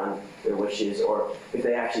fight beyond their wishes, or if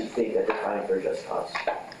they actually think that they're fighting for a just cause.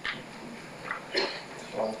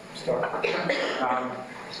 I'll start.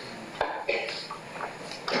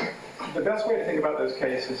 The best way to think about those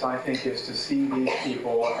cases, I think, is to see these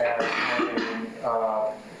people as having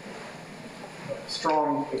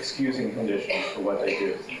strong excusing conditions for what they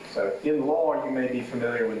do. So in law, you may be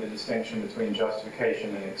familiar with the distinction between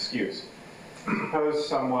justification and excuse. Suppose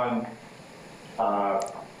someone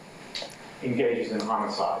engages in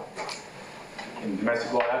homicide. In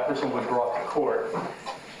domestic law, that person was brought to court,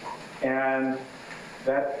 and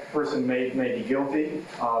that person may be guilty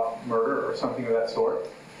of murder or something of that sort,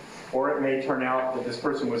 or it may turn out that this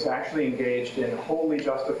person was actually engaged in wholly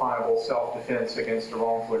justifiable self-defense against a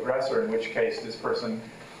wrongful aggressor, in which case this person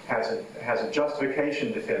has a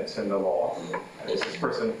justification defense in the law. This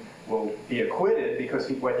person will be acquitted because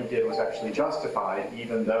what he did was actually justified,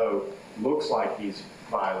 even though it looks like he's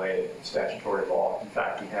violated statutory law. In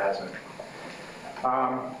fact, he hasn't.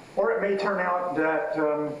 Or it may turn out that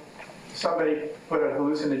somebody put a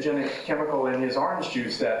hallucinogenic chemical in his orange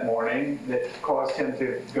juice that morning that caused him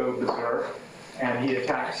to go berserk, and he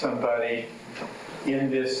attacked somebody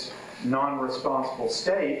in this non-responsible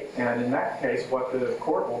state, and in that case what the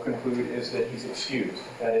court will conclude is that he's excused.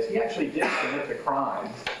 That is, he actually did commit the crime.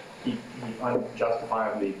 He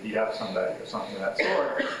unjustifiably beat up somebody or something of that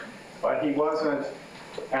sort, but he wasn't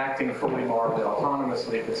acting fully morally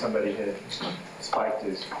autonomously because somebody had spiked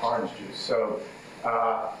his orange juice. So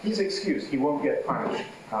he's excused. He won't get punished.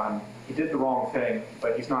 He did the wrong thing,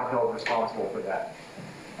 but he's not held responsible for that.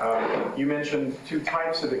 You mentioned two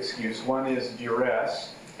types of excuse. One is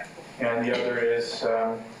duress, and the other is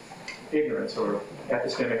ignorance or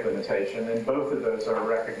epistemic limitation, and both of those are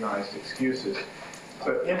recognized excuses.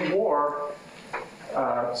 So in war,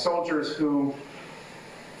 soldiers who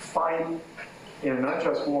fight in an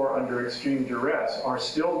unjust war under extreme duress are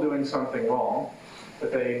still doing something wrong,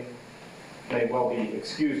 but they may well be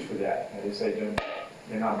excused for that. That is,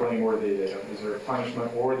 they're not blameworthy, they don't deserve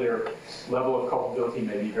punishment, or their level of culpability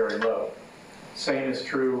may be very low. Same is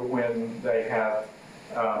true when they have,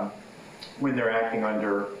 when they're acting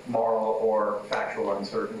under moral or factual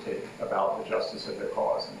uncertainty about the justice of their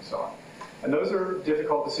cause and so on. And those are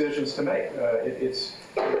difficult decisions to make.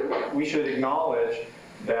 We should acknowledge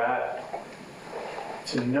that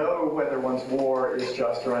to know whether one's war is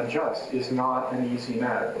just or unjust is not an easy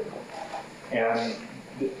matter. And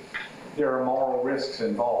there are moral risks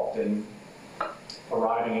involved in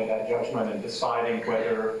arriving at that judgment and deciding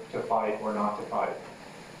whether to fight or not to fight.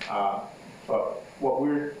 But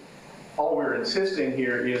all we're insisting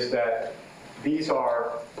here is that these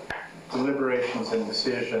are deliberations and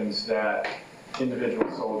decisions that individual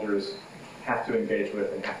soldiers have to engage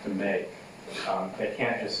with and have to make. They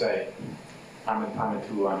can't just say, I'm a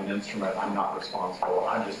tool, I'm an instrument, I'm not responsible,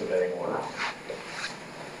 I'm just obeying orders.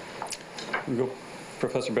 We go.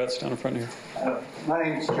 Professor Betts down in front here. My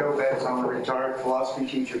name is Joe Betts. I'm a retired philosophy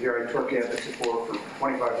teacher here at Turkey. I've been for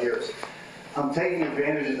 25 years. I'm taking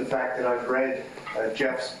advantage of the fact that I've read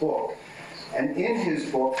Jeff's book. And in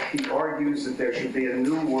his book, he argues that there should be a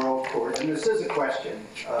new world court. And this is a question.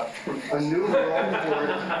 A new world court.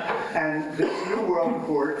 And this new world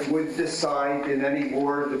court would decide in any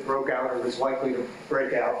war that broke out or was likely to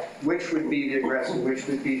break out, which would be the aggressor, which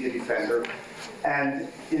would be the defender. And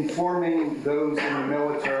informing those in the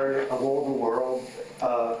military of all the world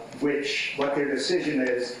what their decision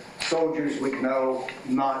is, soldiers would know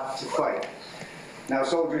not to fight. Now,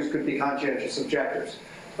 soldiers could be conscientious objectors.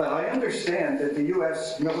 But I understand that the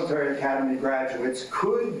U.S. Military Academy graduates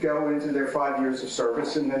could go into their 5 years of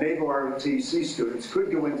service, and the Naval ROTC students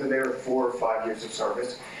could go into their 4 or 5 years of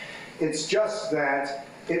service. It's just that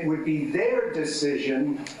it would be their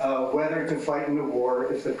decision whether to fight in the war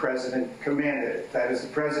if the president commanded it. That is, the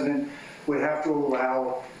president would have to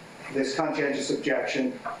allow this conscientious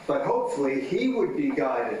objection, but hopefully he would be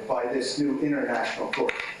guided by this new international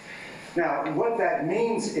court. Now, what that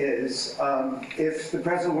means is if the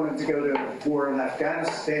president wanted to go to war in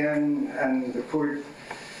Afghanistan and the court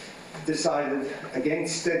decided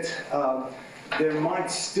against it, there might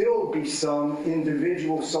still be some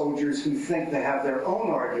individual soldiers who think they have their own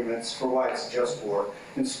arguments for why it's just war,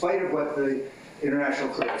 in spite of what the international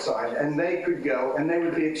court decided, and they could go and they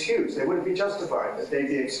would be excused. They wouldn't be justified, but they'd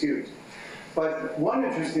be excused. But one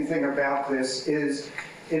interesting thing about this is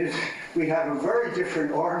we have a very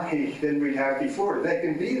different army than we had before. They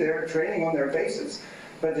can be there training on their bases,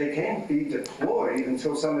 but they can't be deployed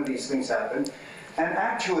until some of these things happen. And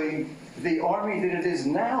actually, the army that it is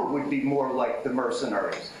now would be more like the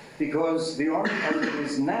mercenaries, because the army as it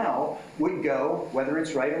is now would go, whether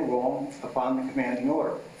it's right or wrong, upon the commanding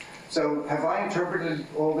order. So have I interpreted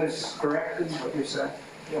all this correctly, what you said?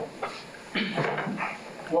 Yeah.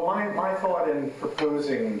 Well, my thought in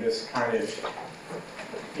proposing this kind of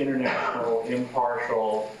international,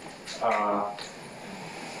 impartial,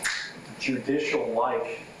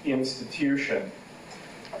 judicial-like institution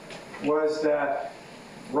was that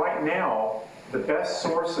right now, the best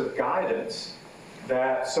source of guidance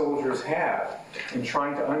that soldiers have in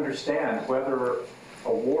trying to understand whether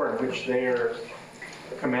a war in which they're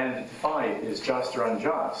commanded to fight is just or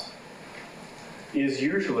unjust is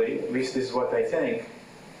usually, at least this is what they think,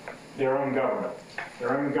 their own government.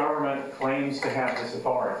 Their own government claims to have this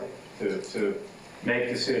authority to make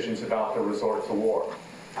decisions about the resort to war.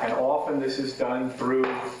 And often this is done through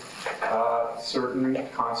certain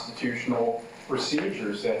constitutional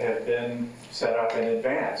procedures that have been set up in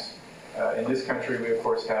advance. In this country, we of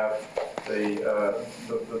course have the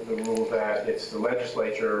rule that it's the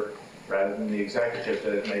legislature rather than the executive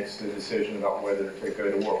that makes the decision about whether to go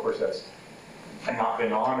to war. Of course, that's not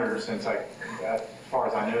been honored since as far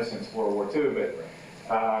as I know, since World War II,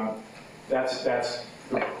 but that's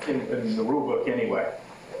in the rule book anyway.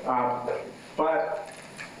 But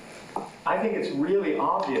I think it's really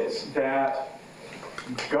obvious that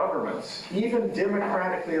governments, even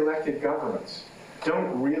democratically elected governments,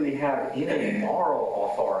 don't really have any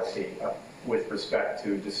moral authority with respect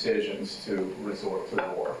to decisions to resort to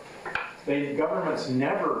war. Governments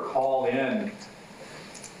never call in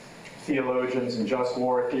theologians and just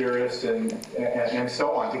war theorists and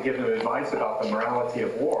so on to give them advice about the morality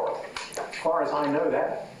of war. As far as I know,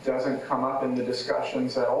 that doesn't come up in the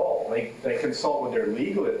discussions at all. They consult with their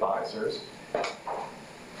legal advisors,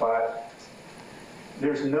 but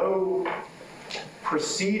there's no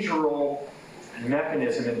procedural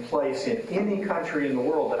mechanism in place in any country in the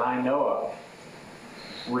world that I know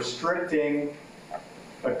of restricting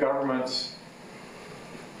a government's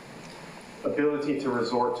ability to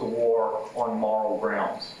resort to war on moral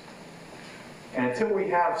grounds. And until we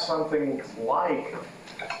have something like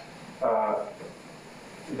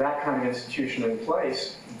that kind of institution in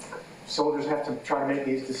place, soldiers have to try to make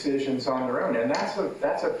these decisions on their own. And that's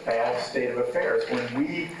a bad state of affairs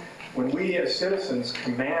when we as citizens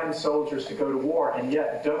command soldiers to go to war and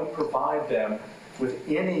yet don't provide them with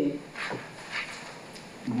any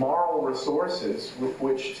moral resources with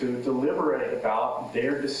which to deliberate about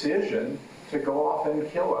their decision to go off and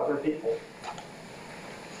kill other people.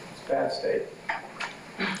 It's a bad state.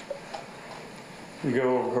 You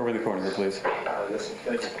go over in the corner here, please. Yes,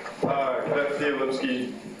 thank you. Theo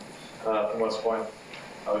Lipsky from West Point,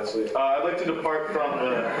 obviously. I'd like to depart from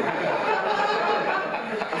the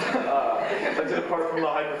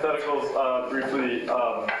hypotheticals briefly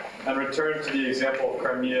and return to the example of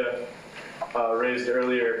Crimea raised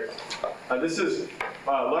earlier. This is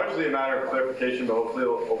largely a matter of clarification, but hopefully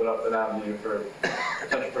it'll open up an avenue for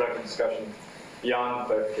potential productive discussion beyond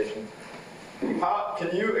clarification.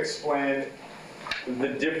 Can you explain the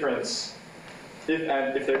difference,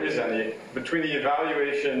 if there is any, between the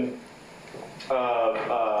evaluation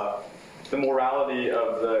of the morality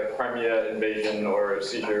of the Crimea invasion or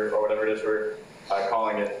seizure or whatever it is we're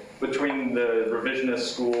calling it, between the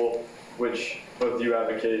revisionist school, which both you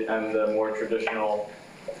advocate, and the more traditional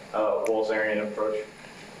Walzerian approach?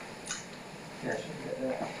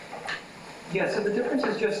 Yeah, so the difference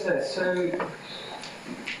is just this. So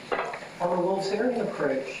on the Walzerian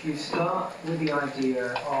approach, you start with the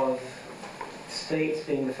idea of states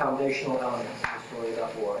being the foundational elements of the story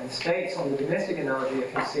about war. And states, on the domestic analogy,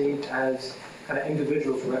 are conceived as kind of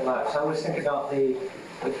individuals writ large. So I always think about you've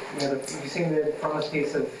seen the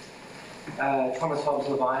frontispiece of Thomas Hobbes'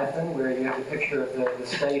 Leviathan, where you have the picture of the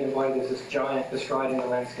state and why there's this giant bestriding the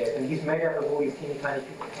landscape. And he's made up of all these teeny tiny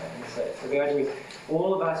people in the state. So the idea is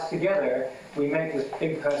all of us together, we make this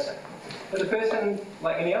big person. But the person,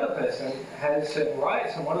 like any other person, has certain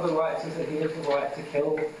rights, and one of the rights is that he has the right to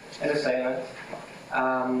kill an assailant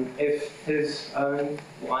if his own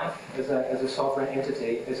life as a sovereign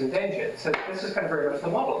entity is endangered. So this is kind of very much the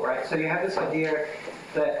model, right? So you have this idea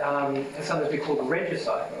that sometimes we call the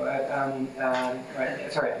regicide,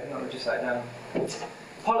 sorry, not regicide,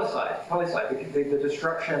 policide, the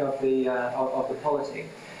destruction of the polity.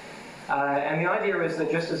 And the idea is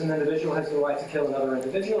that just as an individual has the right to kill another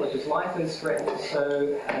individual if his life is threatened,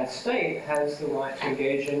 so a state has the right to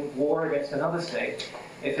engage in war against another state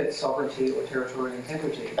if its sovereignty or territorial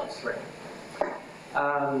integrity is threatened.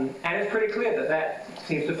 And it's pretty clear that that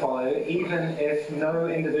seems to follow even if no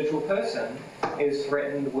individual person is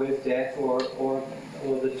threatened with death or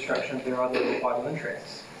the destruction of their other vital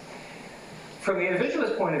interests. From the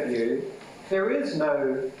individualist point of view, there is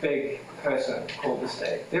no big person called the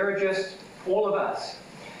state. There are just all of us.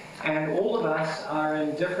 And all of us are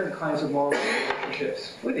in different kinds of moral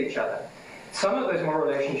relationships with each other. Some of those moral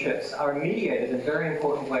relationships are mediated in very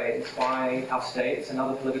important ways by our states and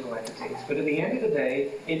other political entities. But at the end of the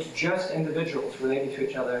day, it's just individuals relating to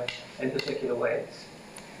each other in particular ways.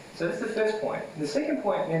 So that's the first point. The second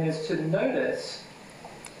point then is to notice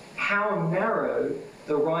how narrow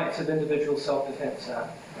the rights of individual self-defense are.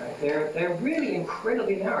 Right? They're really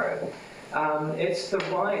incredibly narrow. It's the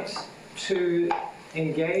right to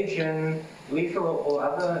engage in lethal or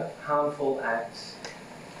other harmful acts,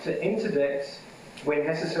 to interdict, when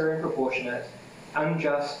necessary and proportionate,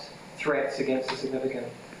 unjust threats against the significant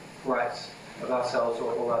rights of ourselves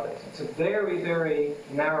or others. It's a very, very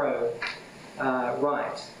narrow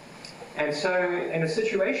right. And so in a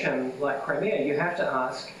situation like Crimea, you have to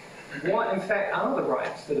ask, what in fact are the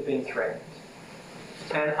rights that are being threatened?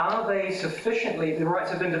 And are they sufficiently the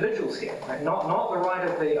rights of individuals here? Right? Not the right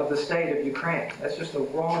of the state of Ukraine. That's just the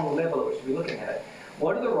wrong level at which to be looking at it.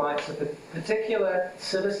 What are the rights of the particular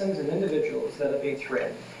citizens and individuals that are being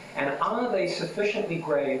threatened? And are they sufficiently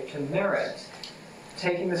grave to merit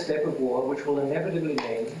taking the step of war, which will inevitably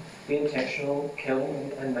mean the intentional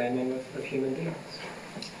killing and maiming of human beings?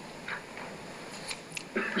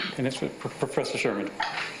 And it's Professor Sherman.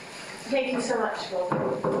 Thank you so much, Bill.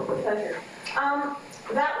 Pleasure.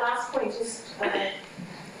 That last point just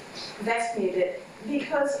vexed me a bit,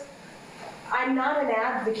 because I'm not an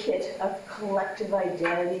advocate of collective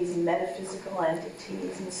identities, metaphysical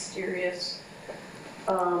entities, mysterious,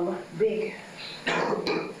 big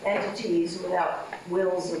entities without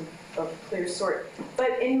wills of clear sort.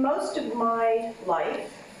 But in most of my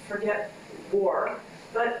life, forget war,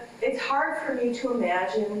 but it's hard for me to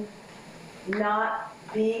imagine not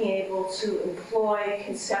being able to employ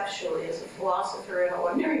conceptually as a philosopher and an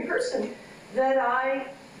ordinary person that I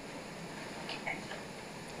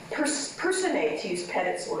personate, to use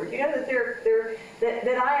Pettit's word, you know,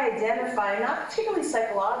 that I identify, not particularly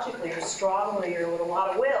psychologically or strongly or with a lot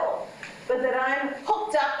of will, but that I'm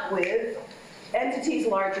hooked up with entities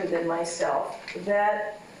larger than myself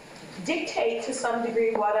that dictate to some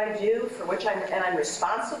degree what I do, for which I'm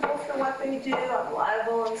responsible for what they do. I'm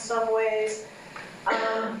liable in some ways.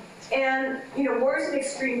 And, you know, war is an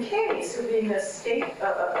extreme case, or being a state,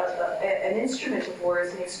 an instrument of war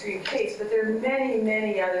is an extreme case, but there are many,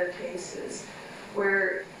 many other cases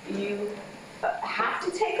where you have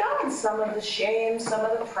to take on some of the shame, some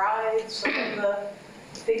of the pride, some of the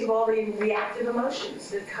think of all the reactive emotions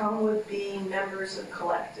that come with being members of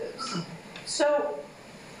collectives. So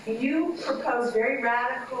you propose very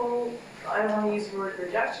radical, I don't want to use the word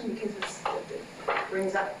reduction because it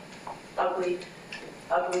brings up ugly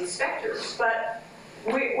specters, but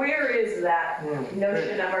where is that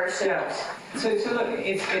notion of ourselves? So look,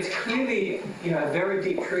 it's clearly a very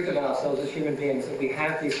deep truth about ourselves as human beings that we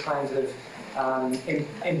have these kinds of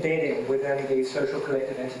embedding within these social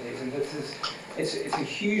collective entities, and it's a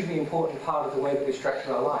hugely important part of the way that we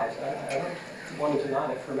structure our lives. I don't want to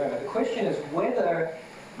deny it for a moment. The question is whether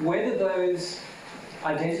those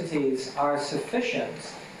identities are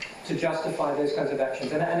sufficient to justify those kinds of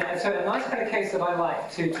actions. And so a nice kind of case that I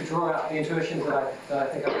like to draw out the intuitions that I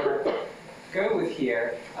think I want to go with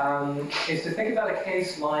here is to think about a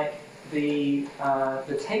case like the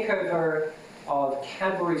takeover of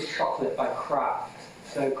Cadbury's chocolate by Kraft.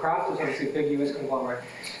 So Kraft was obviously a big US conglomerate.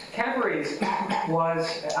 Cadbury's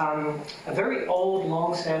was a very old,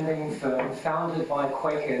 long-standing firm founded by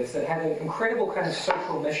Quakers that had an incredible kind of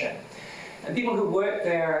social mission. And people who worked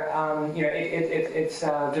there, it's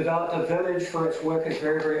developed a village for its workers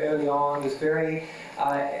very, very early on. It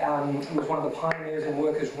was one of the pioneers in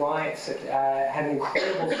workers' rights. It had an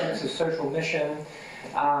incredible sense of social mission.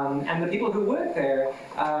 And the people who worked there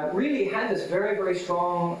really had this very, very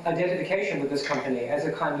strong identification with this company as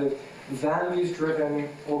a kind of values-driven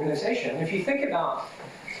organization. If you think about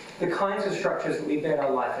the kinds of structures that we bed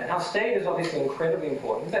our life in, our state is obviously incredibly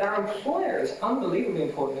important, but our employer is unbelievably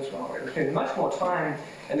important as well. We spend much more time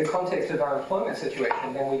in the context of our employment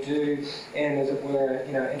situation than we do in, as it were,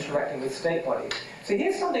 interacting with state bodies. So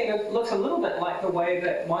here's something that looks a little bit like the way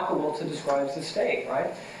that Michael Walzer describes the state,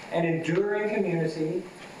 right? An enduring community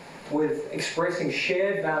with expressing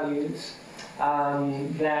shared values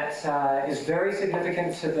that is very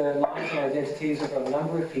significant to the lives and identities of a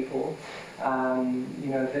number of people,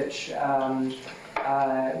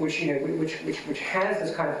 which has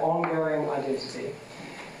this kind of ongoing identity.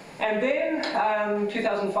 And then,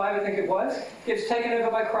 2005, I think it was, gets taken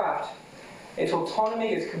over by Kraft. Its autonomy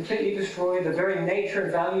gets completely destroyed. The very nature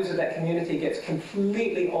and values of that community gets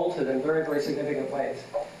completely altered in very, very significant ways.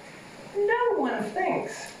 No one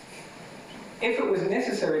thinks, if it was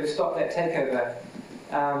necessary to stop that takeover,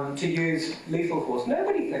 to use lethal force,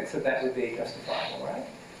 nobody thinks that that would be justifiable, right?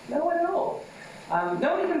 No one at all.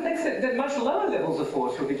 No one even thinks that much lower levels of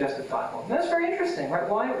force would be justifiable. And that's very interesting, right?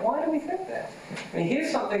 Why do we think that? I mean,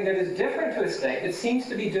 here's something that is different to a state that seems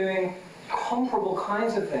to be doing comparable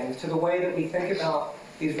kinds of things to the way that we think about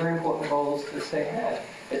these very important roles that the state has.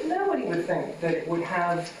 But nobody would think that it would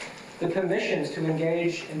have the permissions to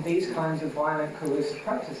engage in these kinds of violent, coercive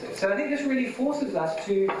practices. So I think this really forces us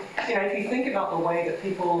to, if you think about the way that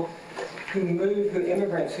people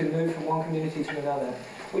immigrants who move from one community to another,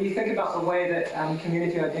 when you think about the way that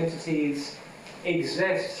community identities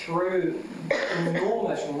exist through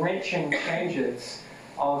enormous, wrenching changes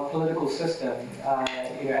of political system,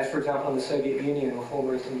 as for example in the Soviet Union or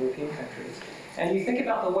former Eastern European countries, and you think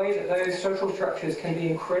about the way that those social structures can be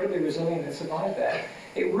incredibly resilient and survive that,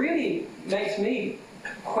 it really makes me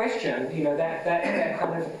question, that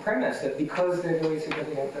kind of premise that because they're very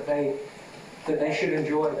significant, that they should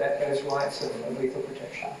enjoy those rights of lethal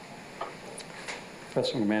protection.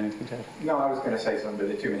 Professor McManus, No, I was going to say something, but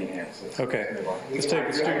there are too many hands. Okay. Let's take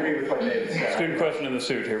a student question in the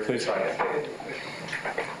suit here, please. Good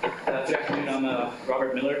afternoon. I'm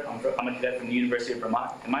Robert Miller. I'm a cadet from the University of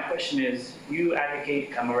Vermont. And my question is, you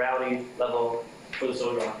advocate a morality level for the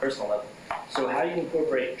soldier on a personal level. So how do you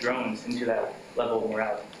incorporate drones into that level of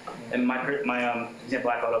morality? And my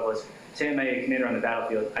example I thought of was, say I'm a commander on the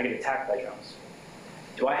battlefield, I get attacked by drones.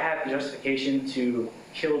 Do I have the justification to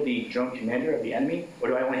kill the drone commander of the enemy, or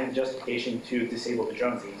do I only have the justification to disable the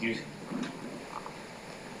drones that he's using?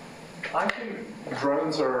 I think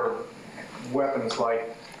drones are weapons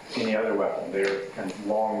like any other weapon. They're kind of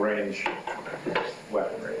long-range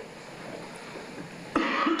weaponry.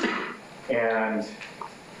 And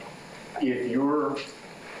if you're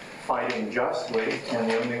fighting justly, and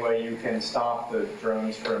the only way you can stop the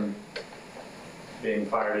drones from being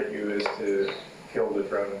fired at you is to kill the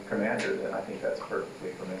drone commander, then I think that's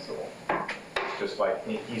perfectly permissible.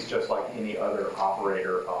 He's just like any other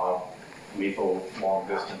operator of lethal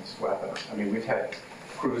long-distance weapons. I mean, we've had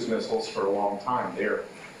cruise missiles for a long time. They're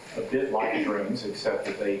a bit like drones, except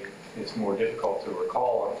that it's more difficult to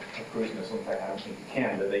recall a cruise missile. In fact, I don't think you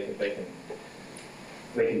can, but they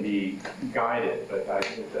can be guided. But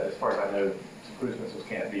as far as I know, cruise missiles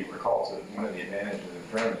can't be recalled. So one of the advantages of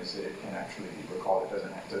a drone is that it can actually be recalled. It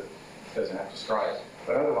doesn't have to strike.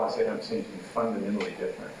 But otherwise, they don't seem to be fundamentally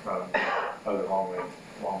different from other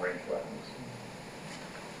long-range weapons.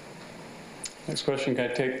 Next question,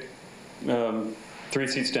 can I take 3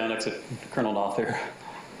 seats down, exit Colonel Noth here?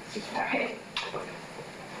 All right.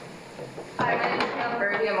 Hi, my name is Hannah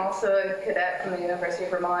Birdie. I'm also a cadet from the University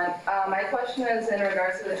of Vermont. My question is in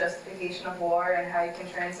regards to the justification of war and how you can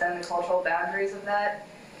transcend the cultural boundaries of that.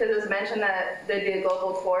 Because it was mentioned that there'd be a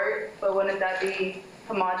global court, but wouldn't that be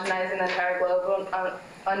homogenizing the entire globe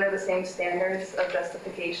under the same standards of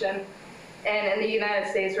justification? And in the United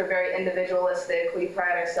States, we're very individualistic. We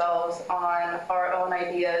pride ourselves on our own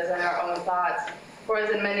ideas and our own thoughts. Whereas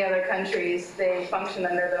in many other countries, they function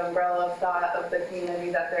under the umbrella of thought of the community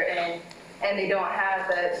that they're in. And they don't have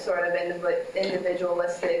that sort of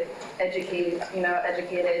individualistic, educated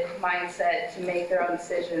mindset to make their own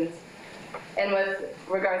decisions. And with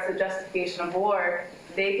regards to justification of war,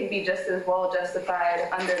 they could be just as well justified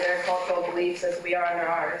under their cultural beliefs as we are under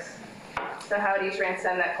ours. So how do you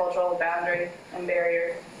transcend that cultural boundary and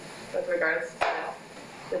barrier with regards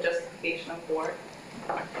to the justification of war?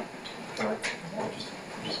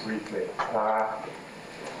 Just briefly.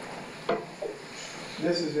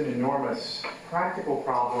 This is an enormous practical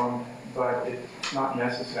problem, but it's not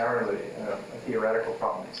necessarily a theoretical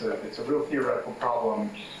problem. It's a real theoretical problem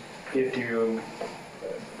if you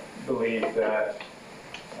believe that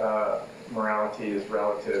morality is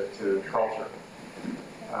relative to culture.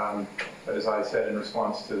 But as I said in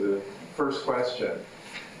response to the first question,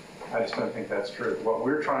 I just don't think that's true. What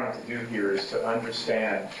we're trying to do here is to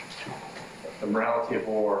understand the morality of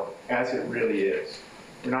war as it really is.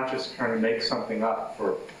 We're not just trying to make something up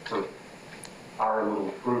for our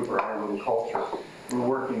little group or our little culture. We're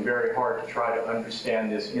working very hard to try to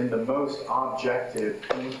understand this in the most objective,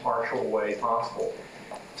 impartial way possible,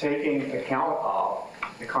 taking account of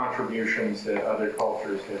the contributions that other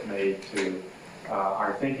cultures have made to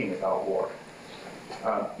our thinking about war.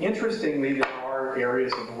 Interestingly, there are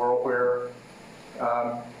areas of the world where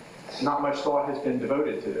not much thought has been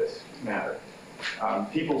devoted to this matter.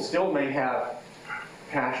 People still may have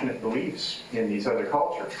passionate beliefs in these other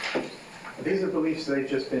cultures. But these are beliefs they've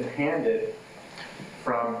just been handed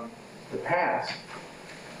from the past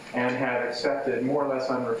and have accepted more or less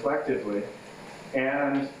unreflectively.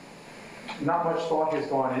 And not much thought has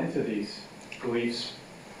gone into these beliefs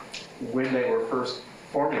when they were first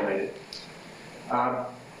formulated.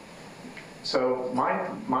 So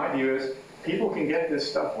my view is people can get this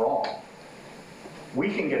stuff wrong. We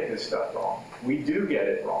can get this stuff wrong. We do get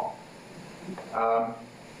it wrong.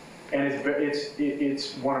 And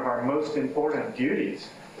it's one of our most important duties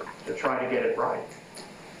to try to get it right.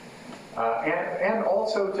 And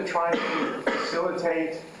also to try to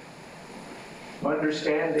facilitate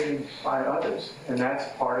understanding by others. And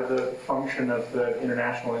that's part of the function of the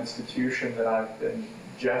international institution that I've been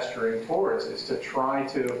gesturing towards, is to try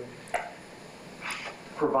to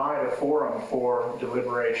provide a forum for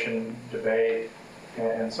deliberation, debate,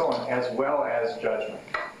 and so on, as well as judgment.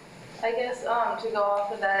 I guess to go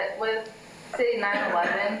off of that, with say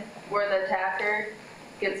 9/11, where the attacker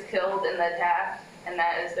gets killed in the attack, and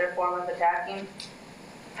that is their form of attacking,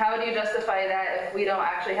 how do you justify that if we don't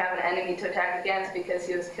actually have an enemy to attack against because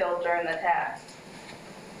he was killed during the attack?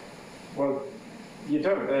 Well, you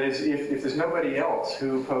don't. That is, if there's nobody else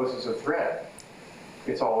who poses a threat,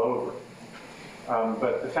 it's all over.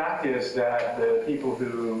 But the fact is that the people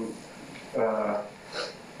who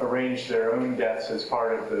arrange their own deaths as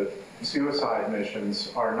part of the suicide missions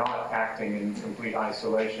are not acting in complete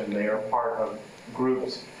isolation. They are part of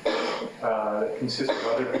groups that consist of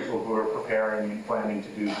other people who are preparing and planning to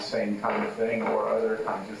do the same kind of thing or other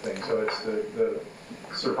kinds of things. So it's the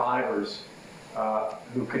survivors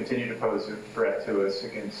who continue to pose a threat to us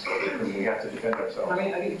against whom we have to defend ourselves. I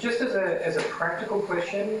mean, just as a practical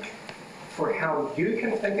question for how you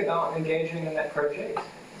can think about engaging in that project,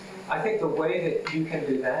 I think the way that you can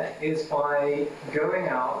do that is by going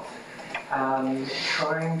out,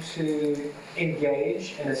 trying to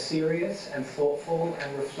engage in a serious and thoughtful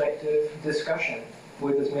and reflective discussion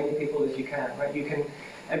with as many people as you can, right? You can,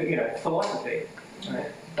 philosophy,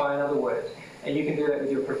 right, by another word. And you can do that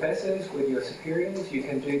with your professors, with your superiors. You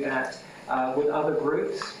can do that with other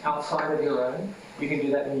groups outside of your own. You can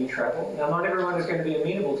do that when you travel. Now, not everyone is going to be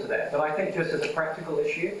amenable to that, but I think just as a practical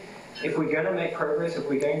issue, if we're going to make progress, if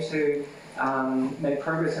we're going to make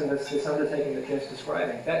progress in this undertaking that Jeff's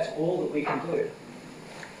describing, that's all that we can do.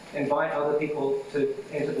 Invite other people to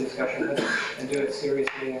enter the discussion with us and do it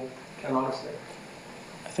seriously and honestly.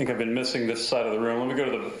 I think I've been missing this side of the room. Let me go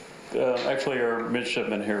to the, actually our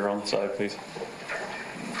midshipman here on the side, please.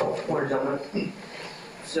 Morning, gentlemen.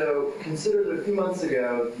 So, consider that a few months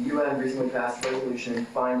ago, the UN recently passed a resolution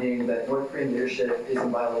finding that North Korean leadership is in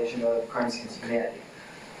violation of crimes against humanity.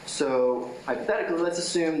 So hypothetically, let's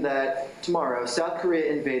assume that tomorrow South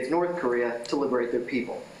Korea invades North Korea to liberate their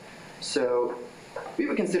people. So we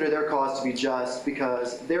would consider their cause to be just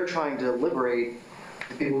because they're trying to liberate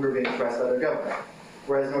the people who are being oppressed by their government.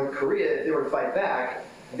 Whereas North Korea, if they were to fight back,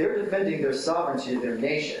 they're defending their sovereignty of their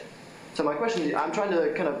nation. So my question is, I'm trying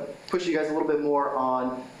to kind of push you guys a little bit more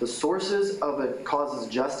on the sources of a cause's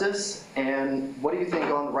justice, and what do you think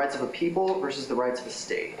on the rights of a people versus the rights of a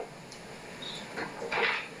state?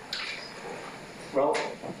 Well,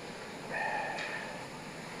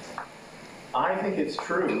 I think it's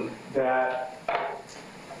true that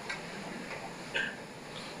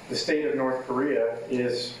the state of North Korea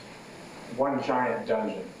is one giant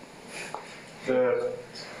dungeon.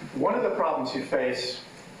 One of the problems you face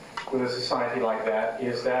with a society like that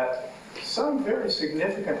is that some very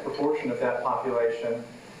significant proportion of that population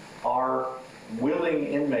are willing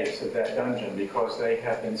inmates of that dungeon because they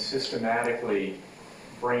have been systematically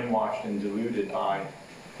brainwashed and deluded by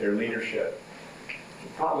their leadership. The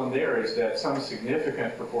problem there is that some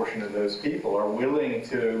significant proportion of those people are willing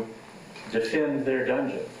to defend their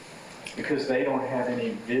dungeon because they don't have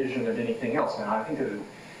any vision of anything else. And I think that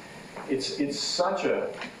it's such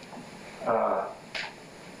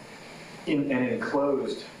in an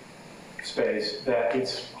enclosed space that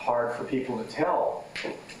it's hard for people to tell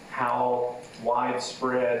how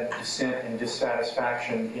widespread dissent and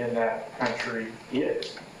dissatisfaction in that country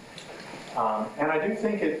is. And I do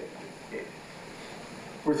think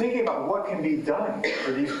we're thinking about what can be done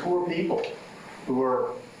for these poor people who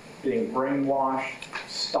are being brainwashed,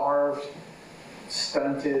 starved,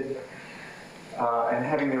 stunted, and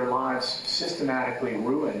having their lives systematically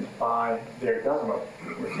ruined by their government.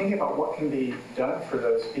 We're thinking about what can be done for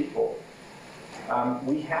those people.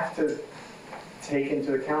 We have to take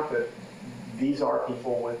into account that these are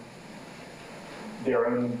people with their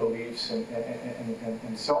own beliefs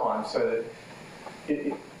and so on, so that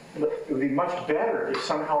it would be much better if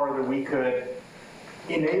somehow or other we could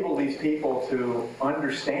enable these people to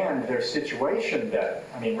understand their situation better.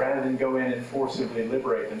 I mean, rather than go in and forcibly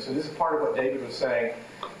liberate them. So this is part of what David was saying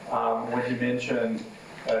when he mentioned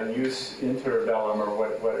jus inter bellum, or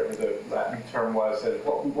whatever the Latin term was, that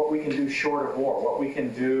what we can do short of war, what we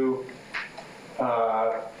can do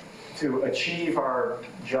to achieve our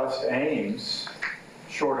just aims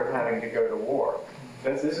short of having to go to war.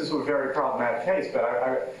 This is a very problematic case, but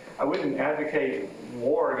I wouldn't advocate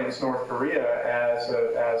war against North Korea as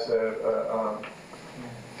a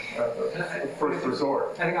first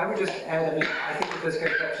resort. I think I would just add, I think it does go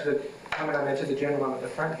back to the comment I made to the gentleman at the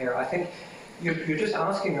front here. I think you're just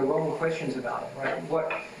asking the wrong questions about it, right?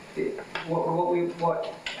 What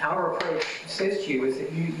our approach says to you is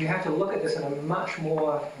that you have to look at this in a much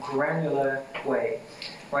more granular way,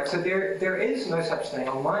 right? So there is no such thing,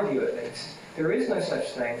 on my view at least, there is no such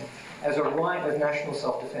thing as a right of national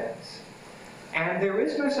self-defense. And there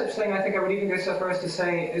is no such thing, I think I would even go so far as to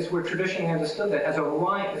say, as we're traditionally understood it, as a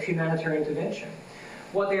right of humanitarian intervention.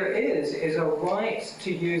 What there is a right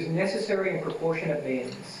to use necessary and proportionate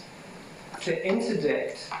means to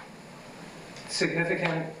interdict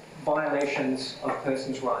significant violations of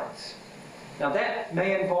persons' rights. Now that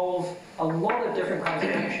may involve a lot of different kinds of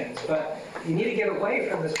actions, but you need to get away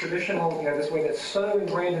from this traditional, this way that's so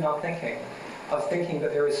ingrained in our thinking, of thinking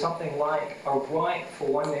that there is something like a right for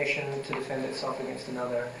one nation to defend itself against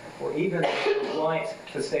another, or even a right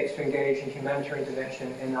for states to engage in humanitarian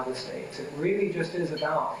intervention in other states. It really just is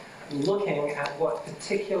about looking at what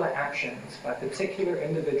particular actions by particular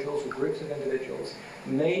individuals or groups of individuals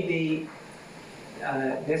may be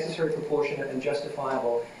necessary, proportionate, and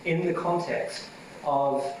justifiable in the context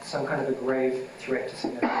of some kind of a grave threat to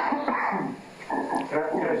significance.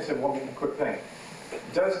 Can I just say one quick thing?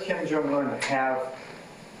 Does Kim Jong-un have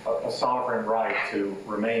a sovereign right to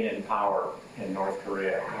remain in power in North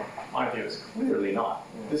Korea? My view is clearly not.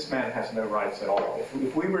 This man has no rights at all.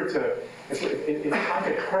 If we were to, if I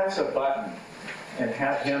could press a button and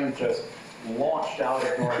have him just launched out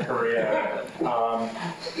of North Korea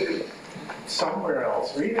somewhere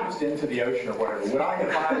else, or even just into the ocean or whatever, would I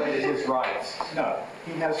have violated his rights? No.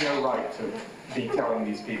 He has no right to be telling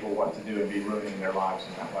these people what to do and be ruining their lives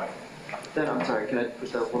in that way. Then, I'm sorry, can I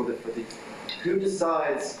push that a little bit further? Who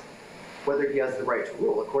decides whether he has the right to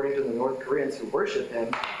rule? According to the North Koreans who worship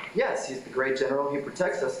him, yes, he's the great general, he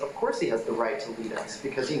protects us. Of course he has the right to lead us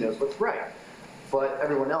because he knows what's right. But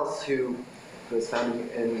everyone else who is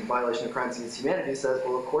found in violation of crimes against humanity says,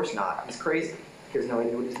 well, of course not. He's crazy. He has no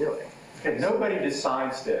idea what he's doing. Okay, nobody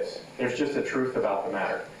decides this. There's just a truth about the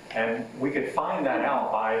matter. And we could find that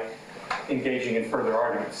out by engaging in further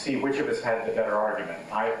argument, see which of us had the better argument.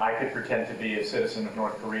 I could pretend to be a citizen of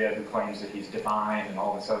North Korea who claims that he's divine and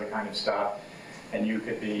all this other kind of stuff, and you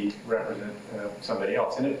could represent somebody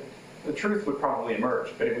else. And the truth would probably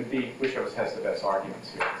emerge, but it would be which of us has the best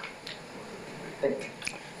arguments here. Thank you.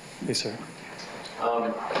 Yes, sir.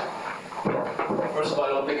 First of all, I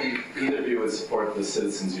don't think either of you would support the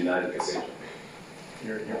Citizens United decision.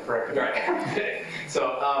 You're correct. Right. Okay.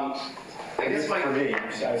 So, I guess my... For me,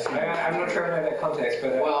 I'm not sure I know that context,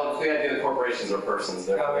 but... Well, it's the idea that corporations are persons.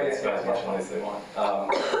 Therefore, they can spend as much money as they want,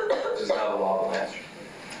 which is how the law will answer.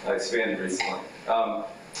 I expanded recently.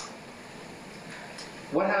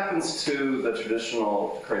 What happens to the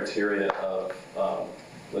traditional criteria of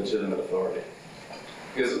legitimate authority?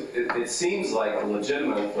 Because it seems like the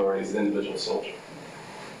legitimate authority is the individual soldier.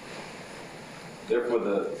 Therefore,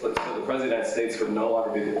 the President of the United States would no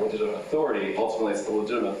longer be the legitimate authority. Ultimately, it's the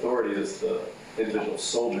legitimate authority is the individual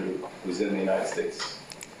soldier who's in the United States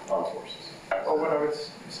Armed Forces. Well, what I would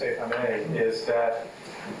say, if I may, is that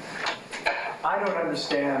I don't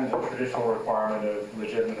understand the traditional requirement of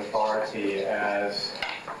legitimate authority as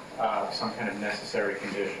some kind of necessary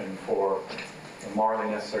condition for, a morally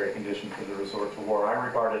necessary condition for the resort to war. I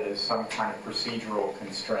regard it as some kind of procedural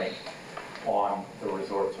constraint on the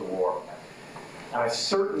resort to war. I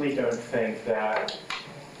certainly don't think that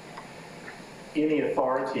any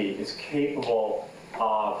authority is capable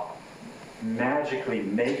of magically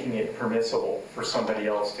making it permissible for somebody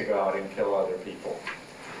else to go out and kill other people.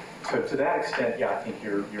 So to that extent, yeah, I think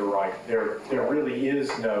you're right. There really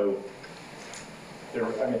is no.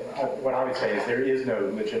 What I would say is there is no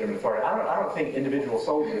legitimate authority. I don't think individual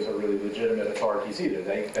soldiers are really legitimate authorities either.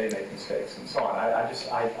 They make mistakes and so on.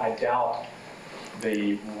 I doubt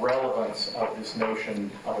the relevance of this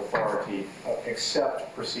notion of authority,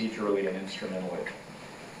 except procedurally and instrumentally.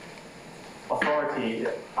 Authority,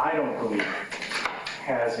 I don't believe,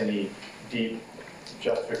 has any deep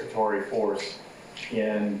justificatory force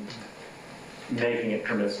in making it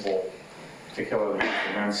permissible to kill other people.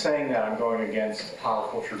 And I'm saying that I'm going against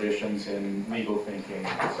powerful traditions in legal thinking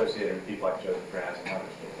associated with people like Joseph Raz and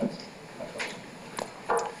others.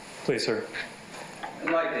 That's Please, sir. I'd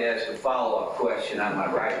like to ask a follow-up question on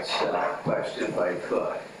my rights question, if I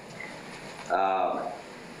could.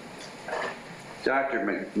 Dr.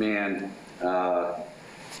 McMahon,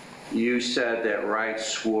 you said that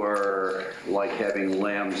rights were like having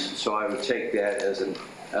limbs, so I would take that as an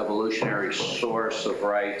evolutionary source of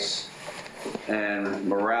rights, and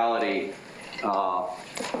morality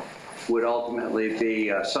would ultimately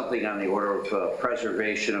be something on the order of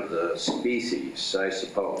preservation of the species, I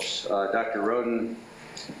suppose. Dr. Roden,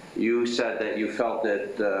 you said that you felt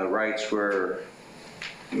that rights were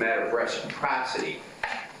a matter of reciprocity.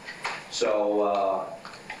 So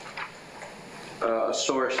a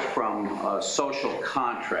source from a social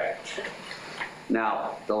contract.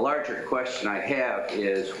 Now, the larger question I have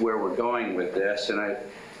is where we're going with this, and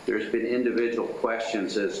there's been individual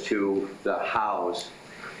questions as to the hows.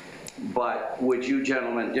 But would you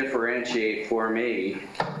gentlemen differentiate for me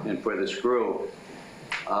and for this group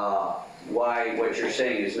why what you're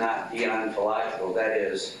saying is not deontological, that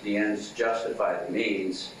is, the ends justify the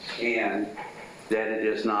means, and that it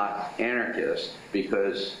is not anarchist?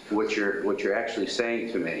 Because what you're actually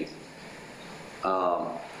saying to me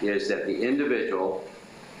is that the individual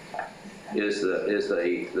is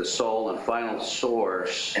the sole and final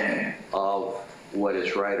source of what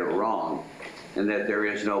is right or wrong, and that there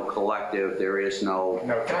is no collective, there is no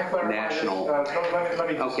can I clarify national. Let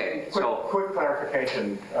me just okay, quick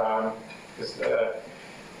clarification.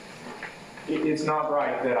 It's not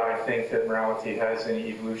right that I think that morality has any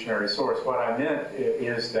evolutionary source. What I meant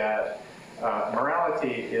is that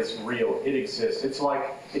morality is real. It exists. It's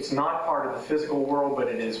not part of the physical world, but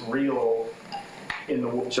it is real in the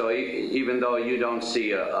world. So even though you don't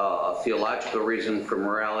see a theological reason for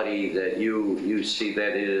morality, that you see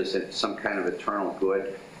that it is some kind of eternal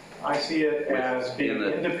good? I see it as being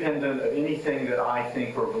independent of anything that I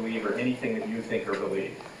think or believe, or anything that you think or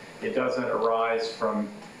believe. It doesn't arise from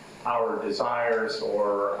our desires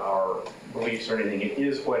or our beliefs or anything. It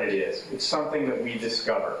is what it is. It's something that we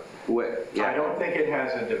discover. I don't think it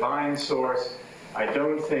has a divine source. I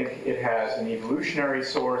don't think it has an evolutionary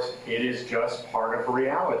source. It is just part of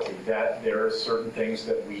reality, that there are certain things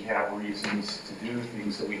that we have reasons to do,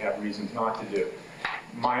 things that we have reasons not to do.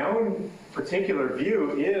 My own particular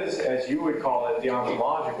view is, as you would call it,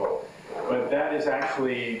 deontological, but that is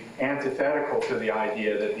actually antithetical to the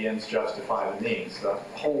idea that the ends justify the means. The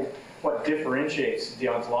whole, what differentiates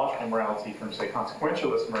deontological morality from, say,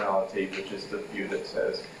 consequentialist morality, which is the view that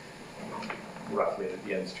says roughly that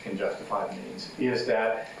the ends can justify the means, is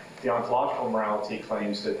that the ontological morality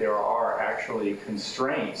claims that there are actually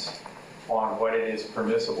constraints on what it is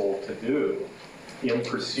permissible to do in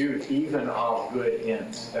pursuit even of good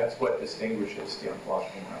ends. That's what distinguishes the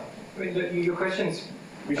ontological morality. I mean, your questions.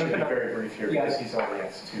 We should be very brief here because he's already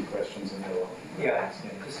asked 2 questions in the middle. Yeah,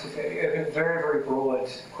 just very, very broad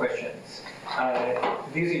questions.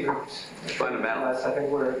 These are fundamental. I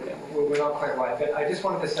think we're not quite right, but I just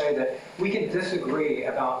wanted to say that we can disagree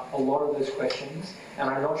about a lot of those questions, and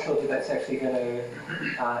I'm not sure that that's actually going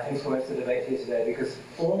to influence the debate here today, because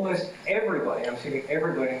almost everybody, I'm assuming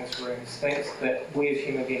everybody in this room, thinks that we as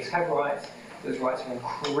human beings have rights. Those rights are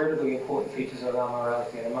incredibly important features of our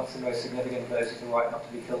morality, and amongst the most significant of those is the right not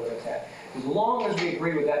to be killed or attacked. As long as we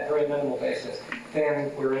agree with that very minimal basis,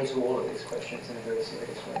 then we're into all of these questions in a very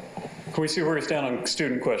serious way. Can we see where we stand on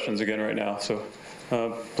student questions again right now? So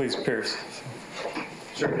please, Pierce.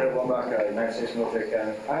 Sure, Joe Womack, United States Military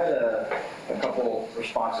Academy. I had a couple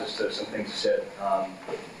responses to some things you said.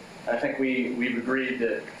 I think we've agreed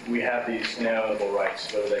that we have these inalienable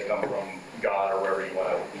rights, whether they come from God or wherever you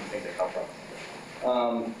think they come from.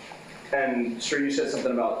 And sure, you said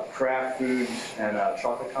something about Kraft Foods and a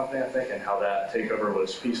chocolate company, I think, and how that takeover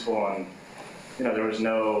was peaceful and there was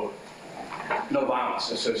no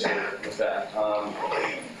violence associated with that.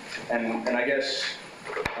 And I guess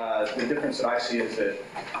the difference that I see is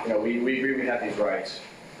that we agree we have these rights,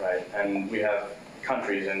 right? And we have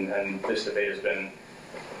countries, and this debate has been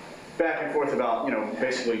back and forth about,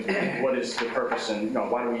 basically what is the purpose and,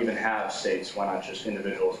 why do we even have states? Why not just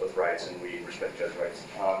individuals with rights and we respect those rights?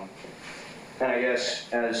 And I guess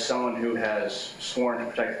as someone who has sworn to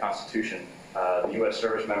protect the Constitution, the U.S.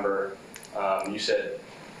 service member, you said,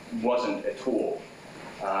 wasn't a tool.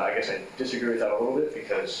 I guess I disagree with that a little bit,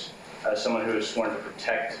 because as someone who has sworn to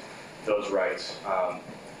protect those rights,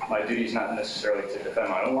 my duty is not necessarily to defend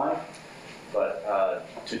my own life, but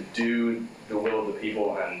to do the will of the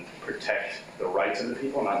people and protect the rights of the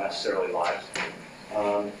people, not necessarily lives.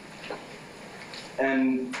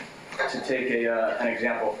 And to take an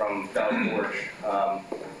example from Valley Forge,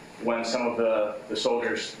 when some of the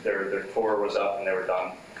soldiers, their tour was up and they were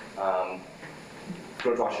done,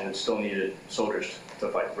 George Washington still needed soldiers to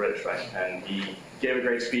fight the British, right? And he gave a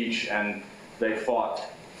great speech, and they fought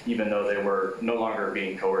even though they were no longer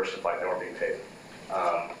being coerced to fight, they weren't being paid.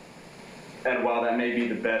 And while that may be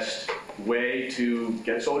the best way to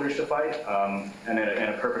get soldiers to fight, and in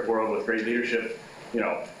a perfect world with great leadership,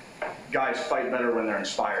 guys fight better when they're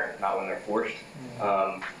inspired, not when they're forced.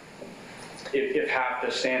 If half the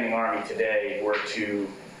standing army today were to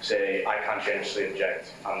say, I conscientiously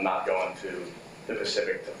object, I'm not going to the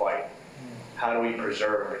Pacific to fight, how do we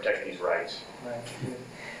preserve and protect these rights? Right.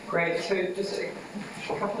 Great. So just a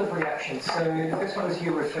couple of reactions. So the first one is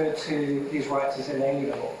you referred to these rights as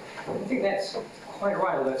inalienable. I think that's quite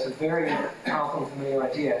right, although it's a very powerful and familiar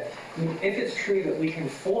idea. I mean, if it's true that we can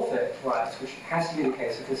forfeit rights, which has to be the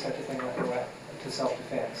case if there's such a thing like a right to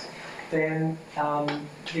self-defense, then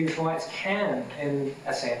these rights can, in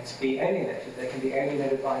a sense, be alienated. They can be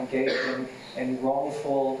alienated by engaging in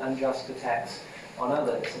wrongful, unjust attacks on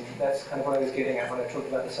others. And that's kind of what I was getting at when I talked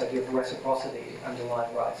about this idea of reciprocity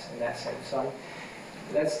underlying rights in that sense. So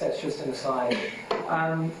that's just an aside.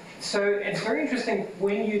 So it's very interesting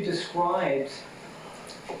when you described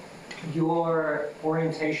your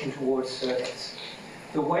orientation towards service.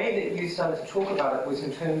 The way that you started to talk about it was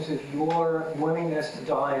in terms of your willingness to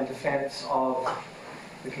die in defense of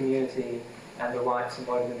the community and the rights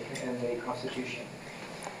embodied in the Constitution.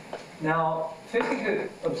 Now, first thing to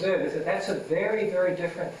observe is that that's a very, very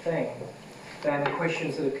different thing than the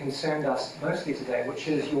questions that have concerned us mostly today, which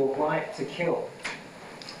is your right to kill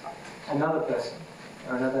another person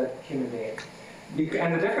or another human being.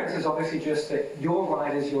 And the difference is obviously just that your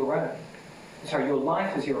right is your own. Sorry, your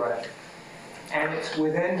life is your own. And it's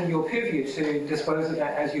within your purview to dispose of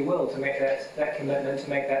that as you will, to make that commitment, to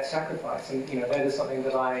make that sacrifice. And that is something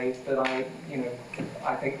that I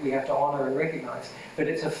think we have to honor and recognize. But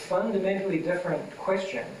it's a fundamentally different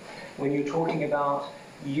question when you're talking about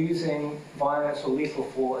using violence or lethal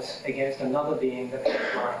force against another being that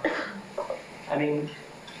has life. I mean,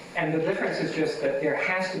 and the difference is just that there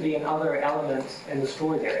has to be another element in the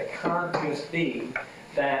story there. It can't just be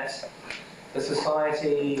that the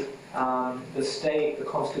society, the state, the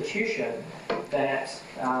Constitution that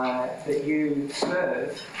you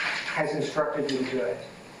serve has instructed you to do it.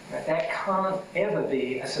 Right? That can't ever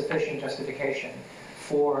be a sufficient justification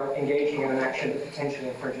for engaging in an action that potentially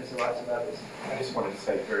infringes the rights of others. I just wanted to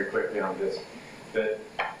say very quickly on this that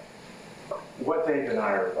what Dave and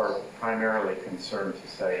I are primarily concerned to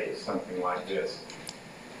say is something like this.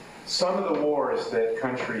 Some of the wars that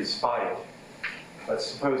countries fight let's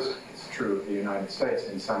suppose it's true of the United States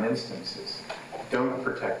in some instances, don't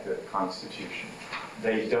protect the Constitution.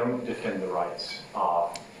 They don't defend the rights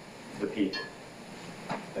of the people.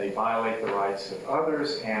 They violate the rights of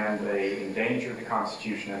others, and they endanger the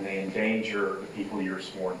Constitution, and they endanger the people you're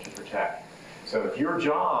sworn to protect. So if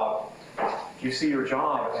you see your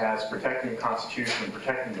job as protecting the Constitution and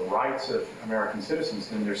protecting the rights of American citizens,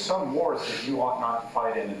 then there's some wars that you ought not to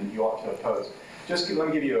fight in and that you ought to oppose. Let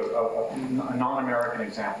me give you a non-American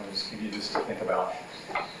example, just give you this to think about.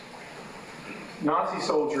 Nazi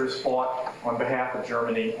soldiers fought on behalf of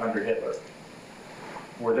Germany under Hitler.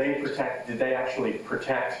 Did they actually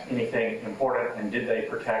protect anything important, and did they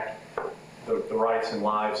protect the rights and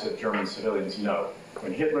lives of German civilians? No.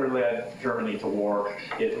 When Hitler led Germany to war,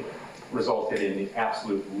 it resulted in the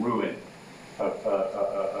absolute ruin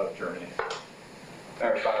of Germany.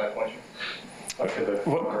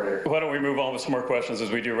 Why don't we move on with some more questions as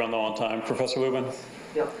we do run low on time. Professor Lubin?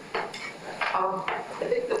 Yeah. I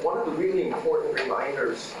think that one of the really important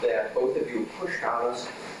reminders that both of you pushed on us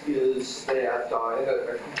is that, and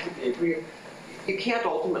I completely agree, you can't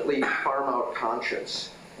ultimately farm out conscience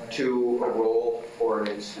to a role or an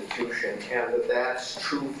institution, and that's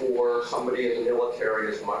true for somebody in the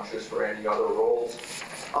military as much as for any other roles.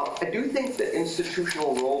 I do think that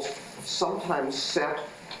institutional roles sometimes set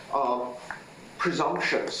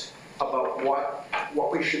presumptions about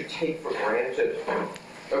what we should take for granted,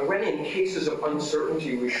 when in cases of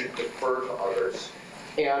uncertainty we should defer to others.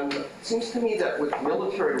 And it seems to me that with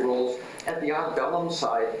military roles, at the odd bellum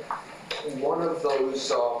side, one of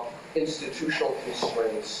those institutional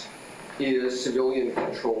constraints is civilian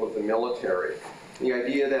control of the military. The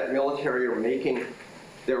idea that military are making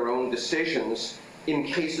their own decisions in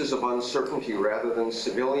cases of uncertainty rather than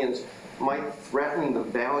civilians might threaten the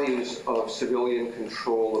values of civilian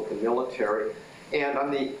control of the military. And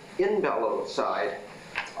on the in bello side,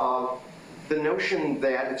 the notion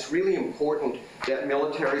that it's really important that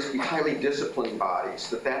militaries be highly disciplined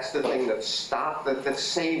bodies, that's the thing that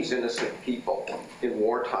saves innocent people in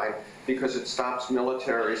wartime, because it stops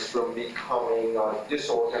militaries from becoming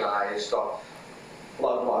disorganized,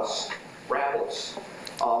 bloodlust rabbles,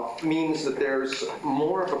 means that there's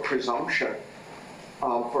more of a presumption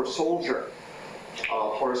for a soldier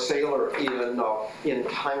or a sailor in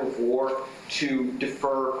time of war to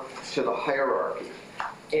defer to the hierarchy.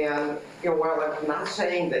 And while I'm not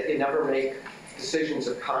saying that you never make decisions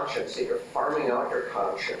of conscience, that you're farming out your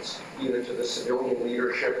conscience either to the civilian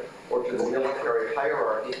leadership or to the military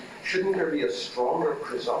hierarchy, shouldn't there be a stronger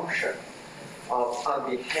presumption on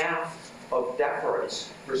behalf of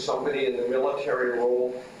deference for somebody in the military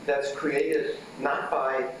role that's created not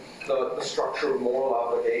by the structure of moral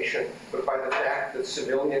obligation, but by the fact that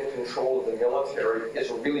civilian control of the military is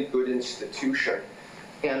a really good institution,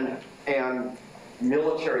 and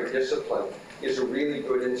military discipline is a really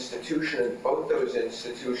good institution, and both those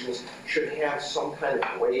institutions should have some kind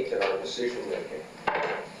of weight in our decision making.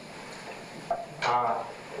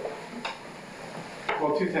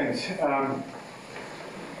 Well, two things.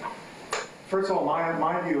 First of all,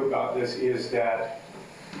 my view about this is that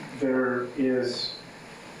there is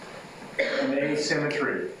an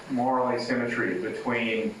asymmetry, moral asymmetry,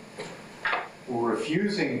 between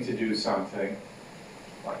refusing to do something,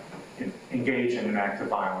 like engage in an act of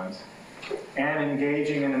violence, and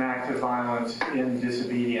engaging in an act of violence in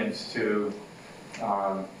disobedience to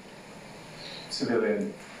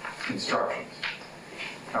civilian instructions.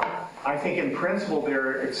 Now, I think in principle there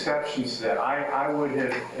are exceptions to that. I would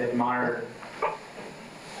have admired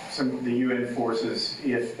the UN forces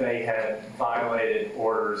if they had violated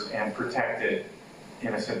orders and protected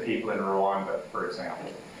innocent people in Rwanda, for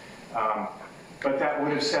example. But that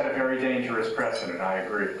would have set a very dangerous precedent, I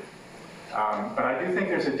agree. But I do think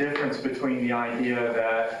there's a difference between the idea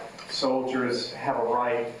that soldiers have a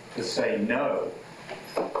right to say no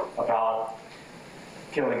about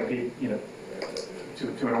killing people,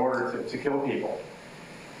 to an order to kill people,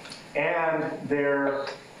 and their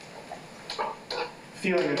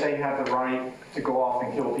feeling that they have the right to go off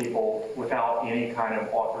and kill people without any kind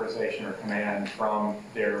of authorization or command from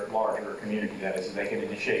their larger community. That is, they can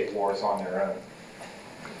initiate wars on their own.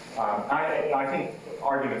 I think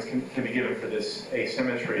arguments can be given for this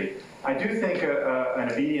asymmetry. I do think an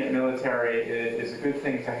obedient military is a good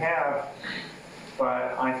thing to have,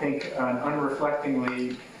 but I think an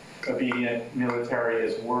unreflectingly obedient military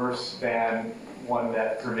is worse than one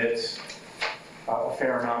that permits a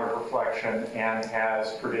fair amount of reflection and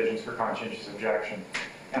has provisions for conscientious objection.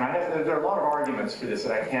 And there are a lot of arguments for this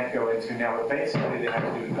that I can't go into now, but basically they have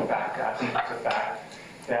to do with the fact, I think it's a fact,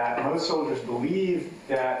 that most soldiers believe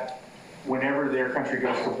that whenever their country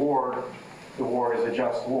goes to war, the war is a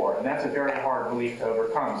just war. And that's a very hard belief to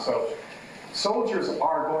overcome. So soldiers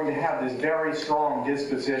are going to have this very strong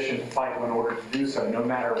disposition to fight in order to do so, no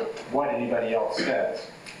matter what anybody else says.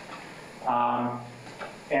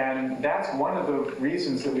 And that's one of the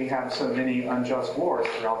reasons that we have so many unjust wars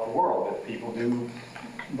throughout the world, that people do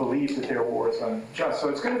believe that their war is unjust. So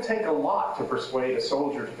it's going to take a lot to persuade a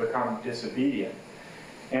soldier to become disobedient.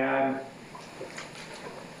 And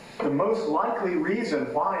the most likely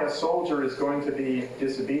reason why a soldier is going to be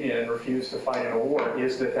disobedient and refuse to fight in a war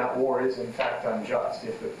is that that war is in fact unjust,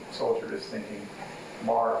 if the soldier is thinking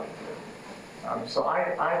morally. So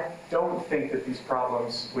I don't think that these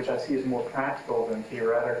problems, which I see as more practical than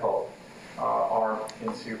theoretical, are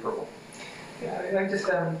insuperable. Yeah, I mean, I just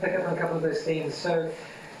pick up on a couple of those themes. So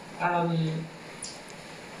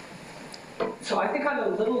I think I'm a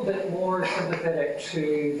little bit more sympathetic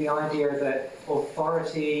to the idea that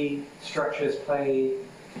authority structures play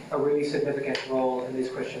a really significant role in these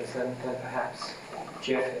questions than perhaps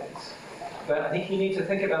Jeff is. But I think you need to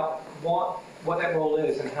think about what that role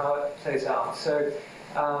is and how it plays out. So,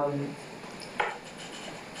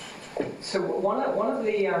 one of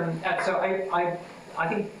the I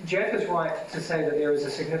think Jeff is right to say that there is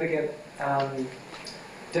a significant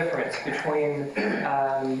difference between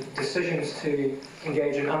decisions to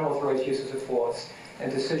engage in unauthorized uses of force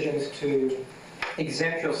and decisions to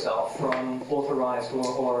exempt yourself from authorized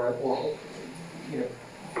or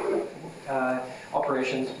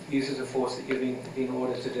operations, uses of force that you've been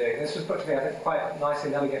ordered to do. And this was put to me, I think, quite nicely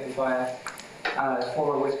and elegantly by a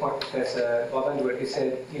former West Point professor, Bob Underwood, who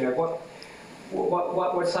said,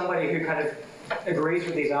 what would somebody who kind of agrees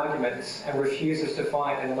with these arguments and refuses to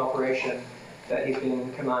fight in an operation that he's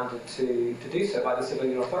been commanded to do so by the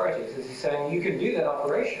civilian authorities, is he's saying, you can do that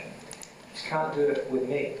operation, you just can't do it with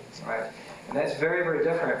me, right? And that's very, very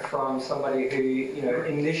different from somebody who,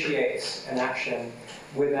 initiates an action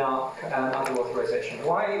without other authorization.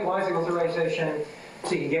 Why is the authorization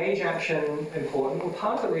to engage action important? Well,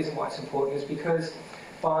 part of the reason why it's important is because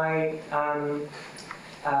by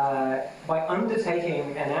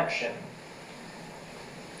undertaking an action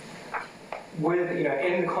with,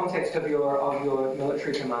 in the context of your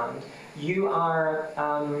military command, you are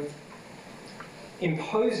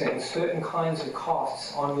imposing certain kinds of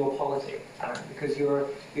costs on your polity, because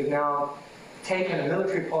you've now taken a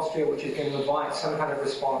military posture which is going to invite some kind of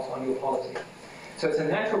response on your polity. So it's a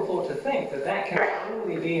natural thought to think that that can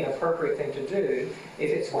only be an appropriate thing to do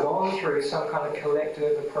if it's gone through some kind of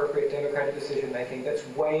collective, appropriate democratic decision making that's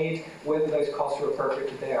weighed whether those costs are appropriate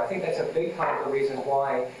to bear. I think that's a big part of the reason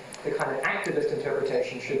why the kind of activist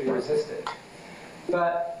interpretation should be resisted.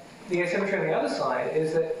 But the asymmetry on the other side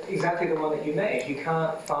is that exactly the one that you made. You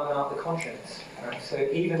can't farm out the conscience. Right? So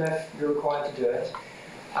even if you're required to do it,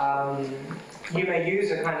 you may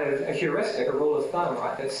use a kind of a heuristic, a rule of thumb,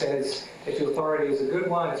 right, that says if the authority is a good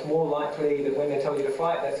one, it's more likely that when they tell you to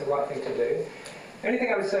fight, that's the right thing to do. The only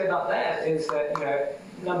thing I would say about that is that,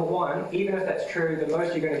 number one, even if that's true, the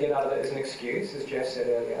most you're going to get out of it is an excuse, as Jeff said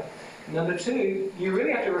earlier. Number two, you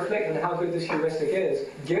really have to reflect on how good this heuristic is,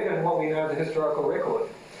 given what we know of the historical record.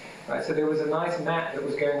 Right, so there was a nice map that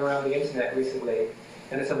was going around the internet recently,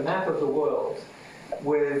 and it's a map of the world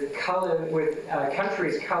with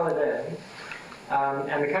countries coloured in,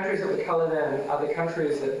 and the countries that were coloured in are the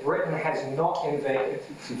countries that Britain has not invaded.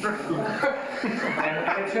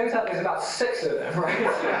 and it turns out there's about 6 of them, right?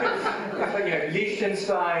 Like,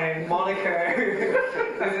 Liechtenstein, Monaco,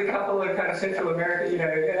 there's a couple of kind of Central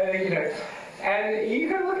America, and you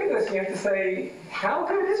can look at this and you have to say, how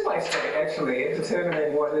good is my state actually at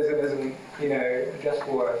determining what is and isn't, just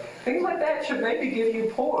war? Things like that should maybe give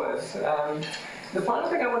you pause. The final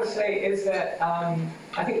thing I want to say is that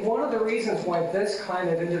I think one of the reasons why this kind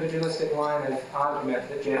of individualistic line of argument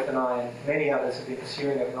that Jeff and I and many others have been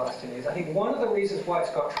pursuing over the last 10 years, I think one of the reasons why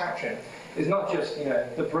it's got traction is not just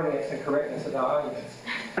the brilliance and correctness of our arguments,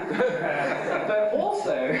 but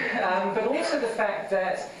also the fact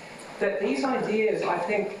that these ideas, I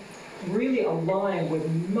think, really align with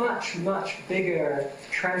much, much bigger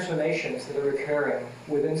transformations that are occurring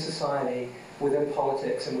within society, within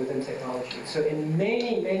politics, and within technology. So in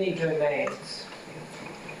many, many domains,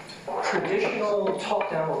 traditional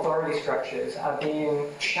top-down authority structures are being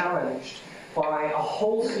challenged by a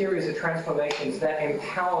whole series of transformations that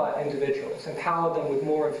empower individuals, empower them with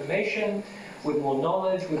more information, with more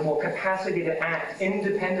knowledge, with more capacity to act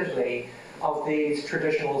independently of these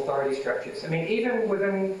traditional authority structures. I mean, even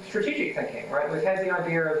within strategic thinking, right? We've had the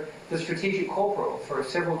idea of the strategic corporal for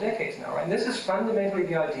several decades now, right? And this is fundamentally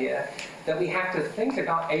the idea that we have to think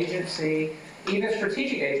about agency, even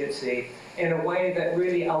strategic agency, in a way that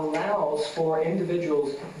really allows for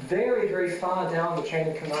individuals very, very far down the chain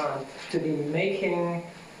of command to be making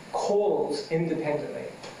calls independently.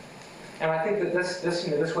 And I think that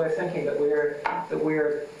this way of thinking that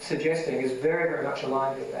we're suggesting is very, very much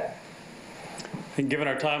aligned with that. And given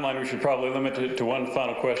our timeline, we should probably limit it to one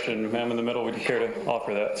final question. Ma'am in the middle, would you care to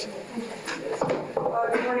offer that?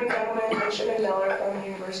 Good morning, gentlemen. Benjamin Miller from the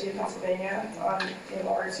University of Pennsylvania in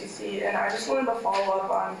RCC. And I just wanted to follow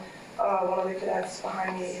up on one of the cadets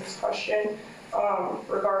behind me, his question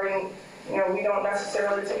regarding, we don't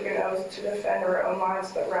necessarily take an oath to defend our own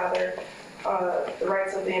lives, but rather the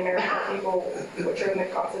rights of the American people, which are in the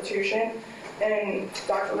Constitution. And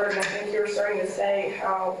Dr. Burton, I think you were starting to say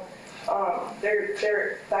how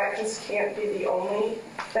that just can't be the only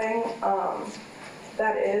thing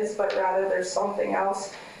that is, but rather there's something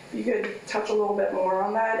else. If you could touch a little bit more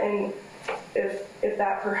on that, and if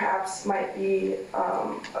that perhaps might be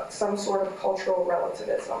some sort of cultural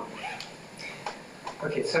relativism.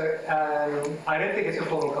 Okay, so I don't think it's a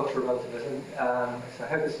form of cultural relativism. So I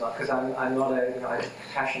hope it's not, because I'm not I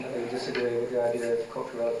passionately disagree with the idea of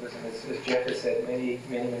cultural relativism. As Jeff has said many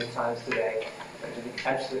times today,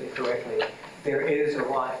 absolutely correctly, there is a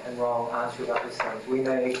right and wrong answer about these things. We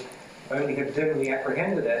may only have dimly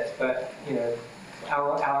apprehended it, but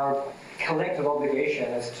our collective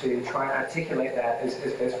obligation is to try and articulate that as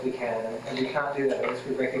best we can, and we can't do that unless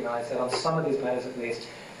we recognise that on some of these matters at least,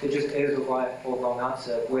 there just is a right or wrong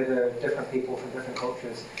answer, whether different people from different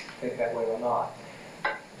cultures think that way or not.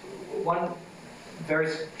 One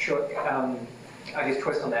very short,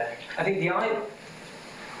 twist on that. I think the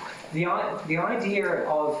idea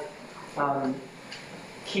of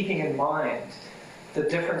keeping in mind the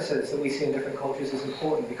differences that we see in different cultures is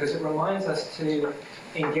important, because it reminds us to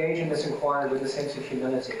engage in this inquiry with a sense of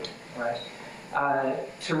humility, right?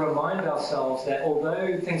 To remind ourselves that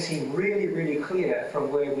although things seem really, really clear from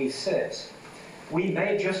where we sit, we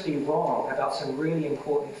may just be wrong about some really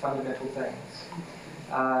important fundamental things.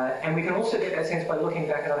 And we can also get that sense by looking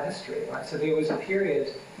back at our history, right? So there was a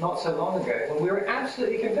period not so long ago when we were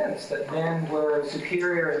absolutely convinced that men were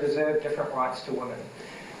superior and deserved different rights to women.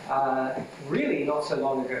 Really not so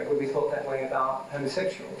long ago where we thought that way about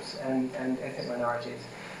homosexuals and ethnic minorities.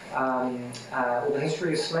 Or the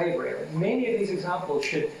history of slavery. Many of these examples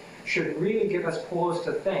should really give us pause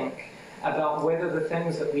to think about whether the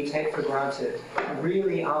things that we take for granted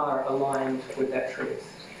really are aligned with that truth.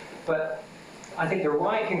 But I think the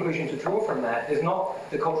right conclusion to draw from that is not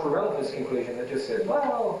the cultural relativist conclusion that just says,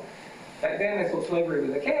 well, back then they thought slavery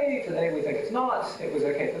was okay, today we think it's not, it was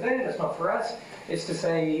okay for them, it's not for us. It's to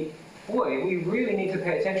say, boy, we really need to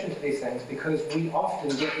pay attention to these things because we often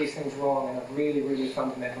get these things wrong in a really, really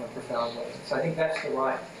fundamental and profound way. So I think that's the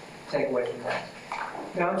right takeaway from that.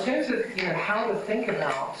 Now, in terms of how to think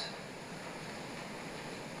about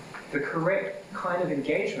the correct kind of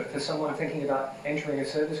engagement for someone thinking about entering a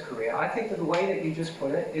service career, I think that the way that you just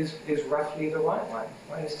put it is roughly the right one.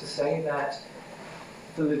 Right? Is to say that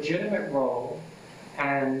the legitimate role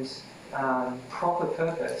and proper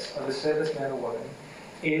purpose of a serviceman or woman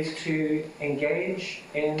is to engage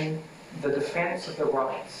in the defense of the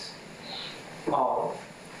rights of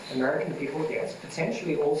American people, yes,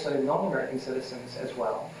 potentially also non-American citizens as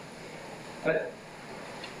well, but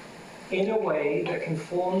in a way that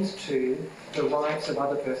conforms to the rights of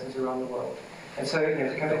other persons around the world. And so,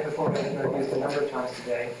 to come back to the formulation I've used a number of times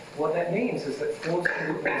today, what that means is that force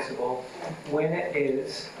can be permissible when it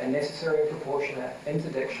is a necessary and proportionate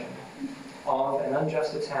interdiction of an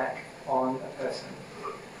unjust attack on a person.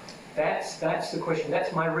 That's the question.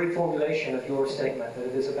 That's my reformulation of your statement, that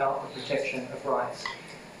it is about the protection of rights.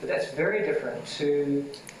 But that's very different to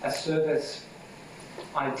a service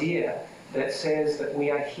idea that says that we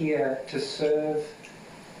are here to serve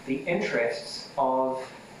the interests of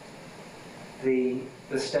the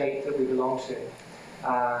state that we belong to,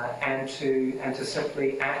 and to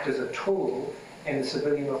simply act as a tool in the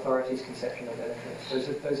civilian authorities' conception of that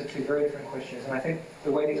interest. Those are two very different questions, and I think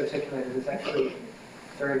the way that you articulate it is actually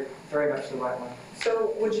very, very much the right one.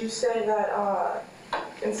 So would you say that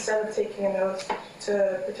instead of taking an oath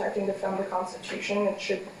to protect and defend the Constitution, it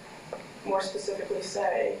should more specifically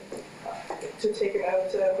say to take an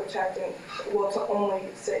oath to protect and, well, to only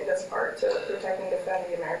say this part, to protect and defend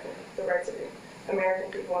the rights of the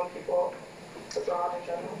American people and people abroad in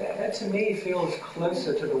general? That to me feels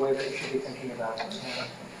closer to the way that you should be thinking about it.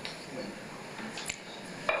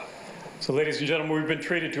 So So ladies and gentlemen, we've been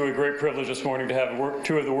treated to a great privilege this morning to have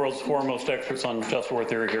two of the world's foremost experts on just war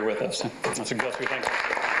theory here with us. I suggest we thank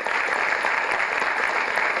you.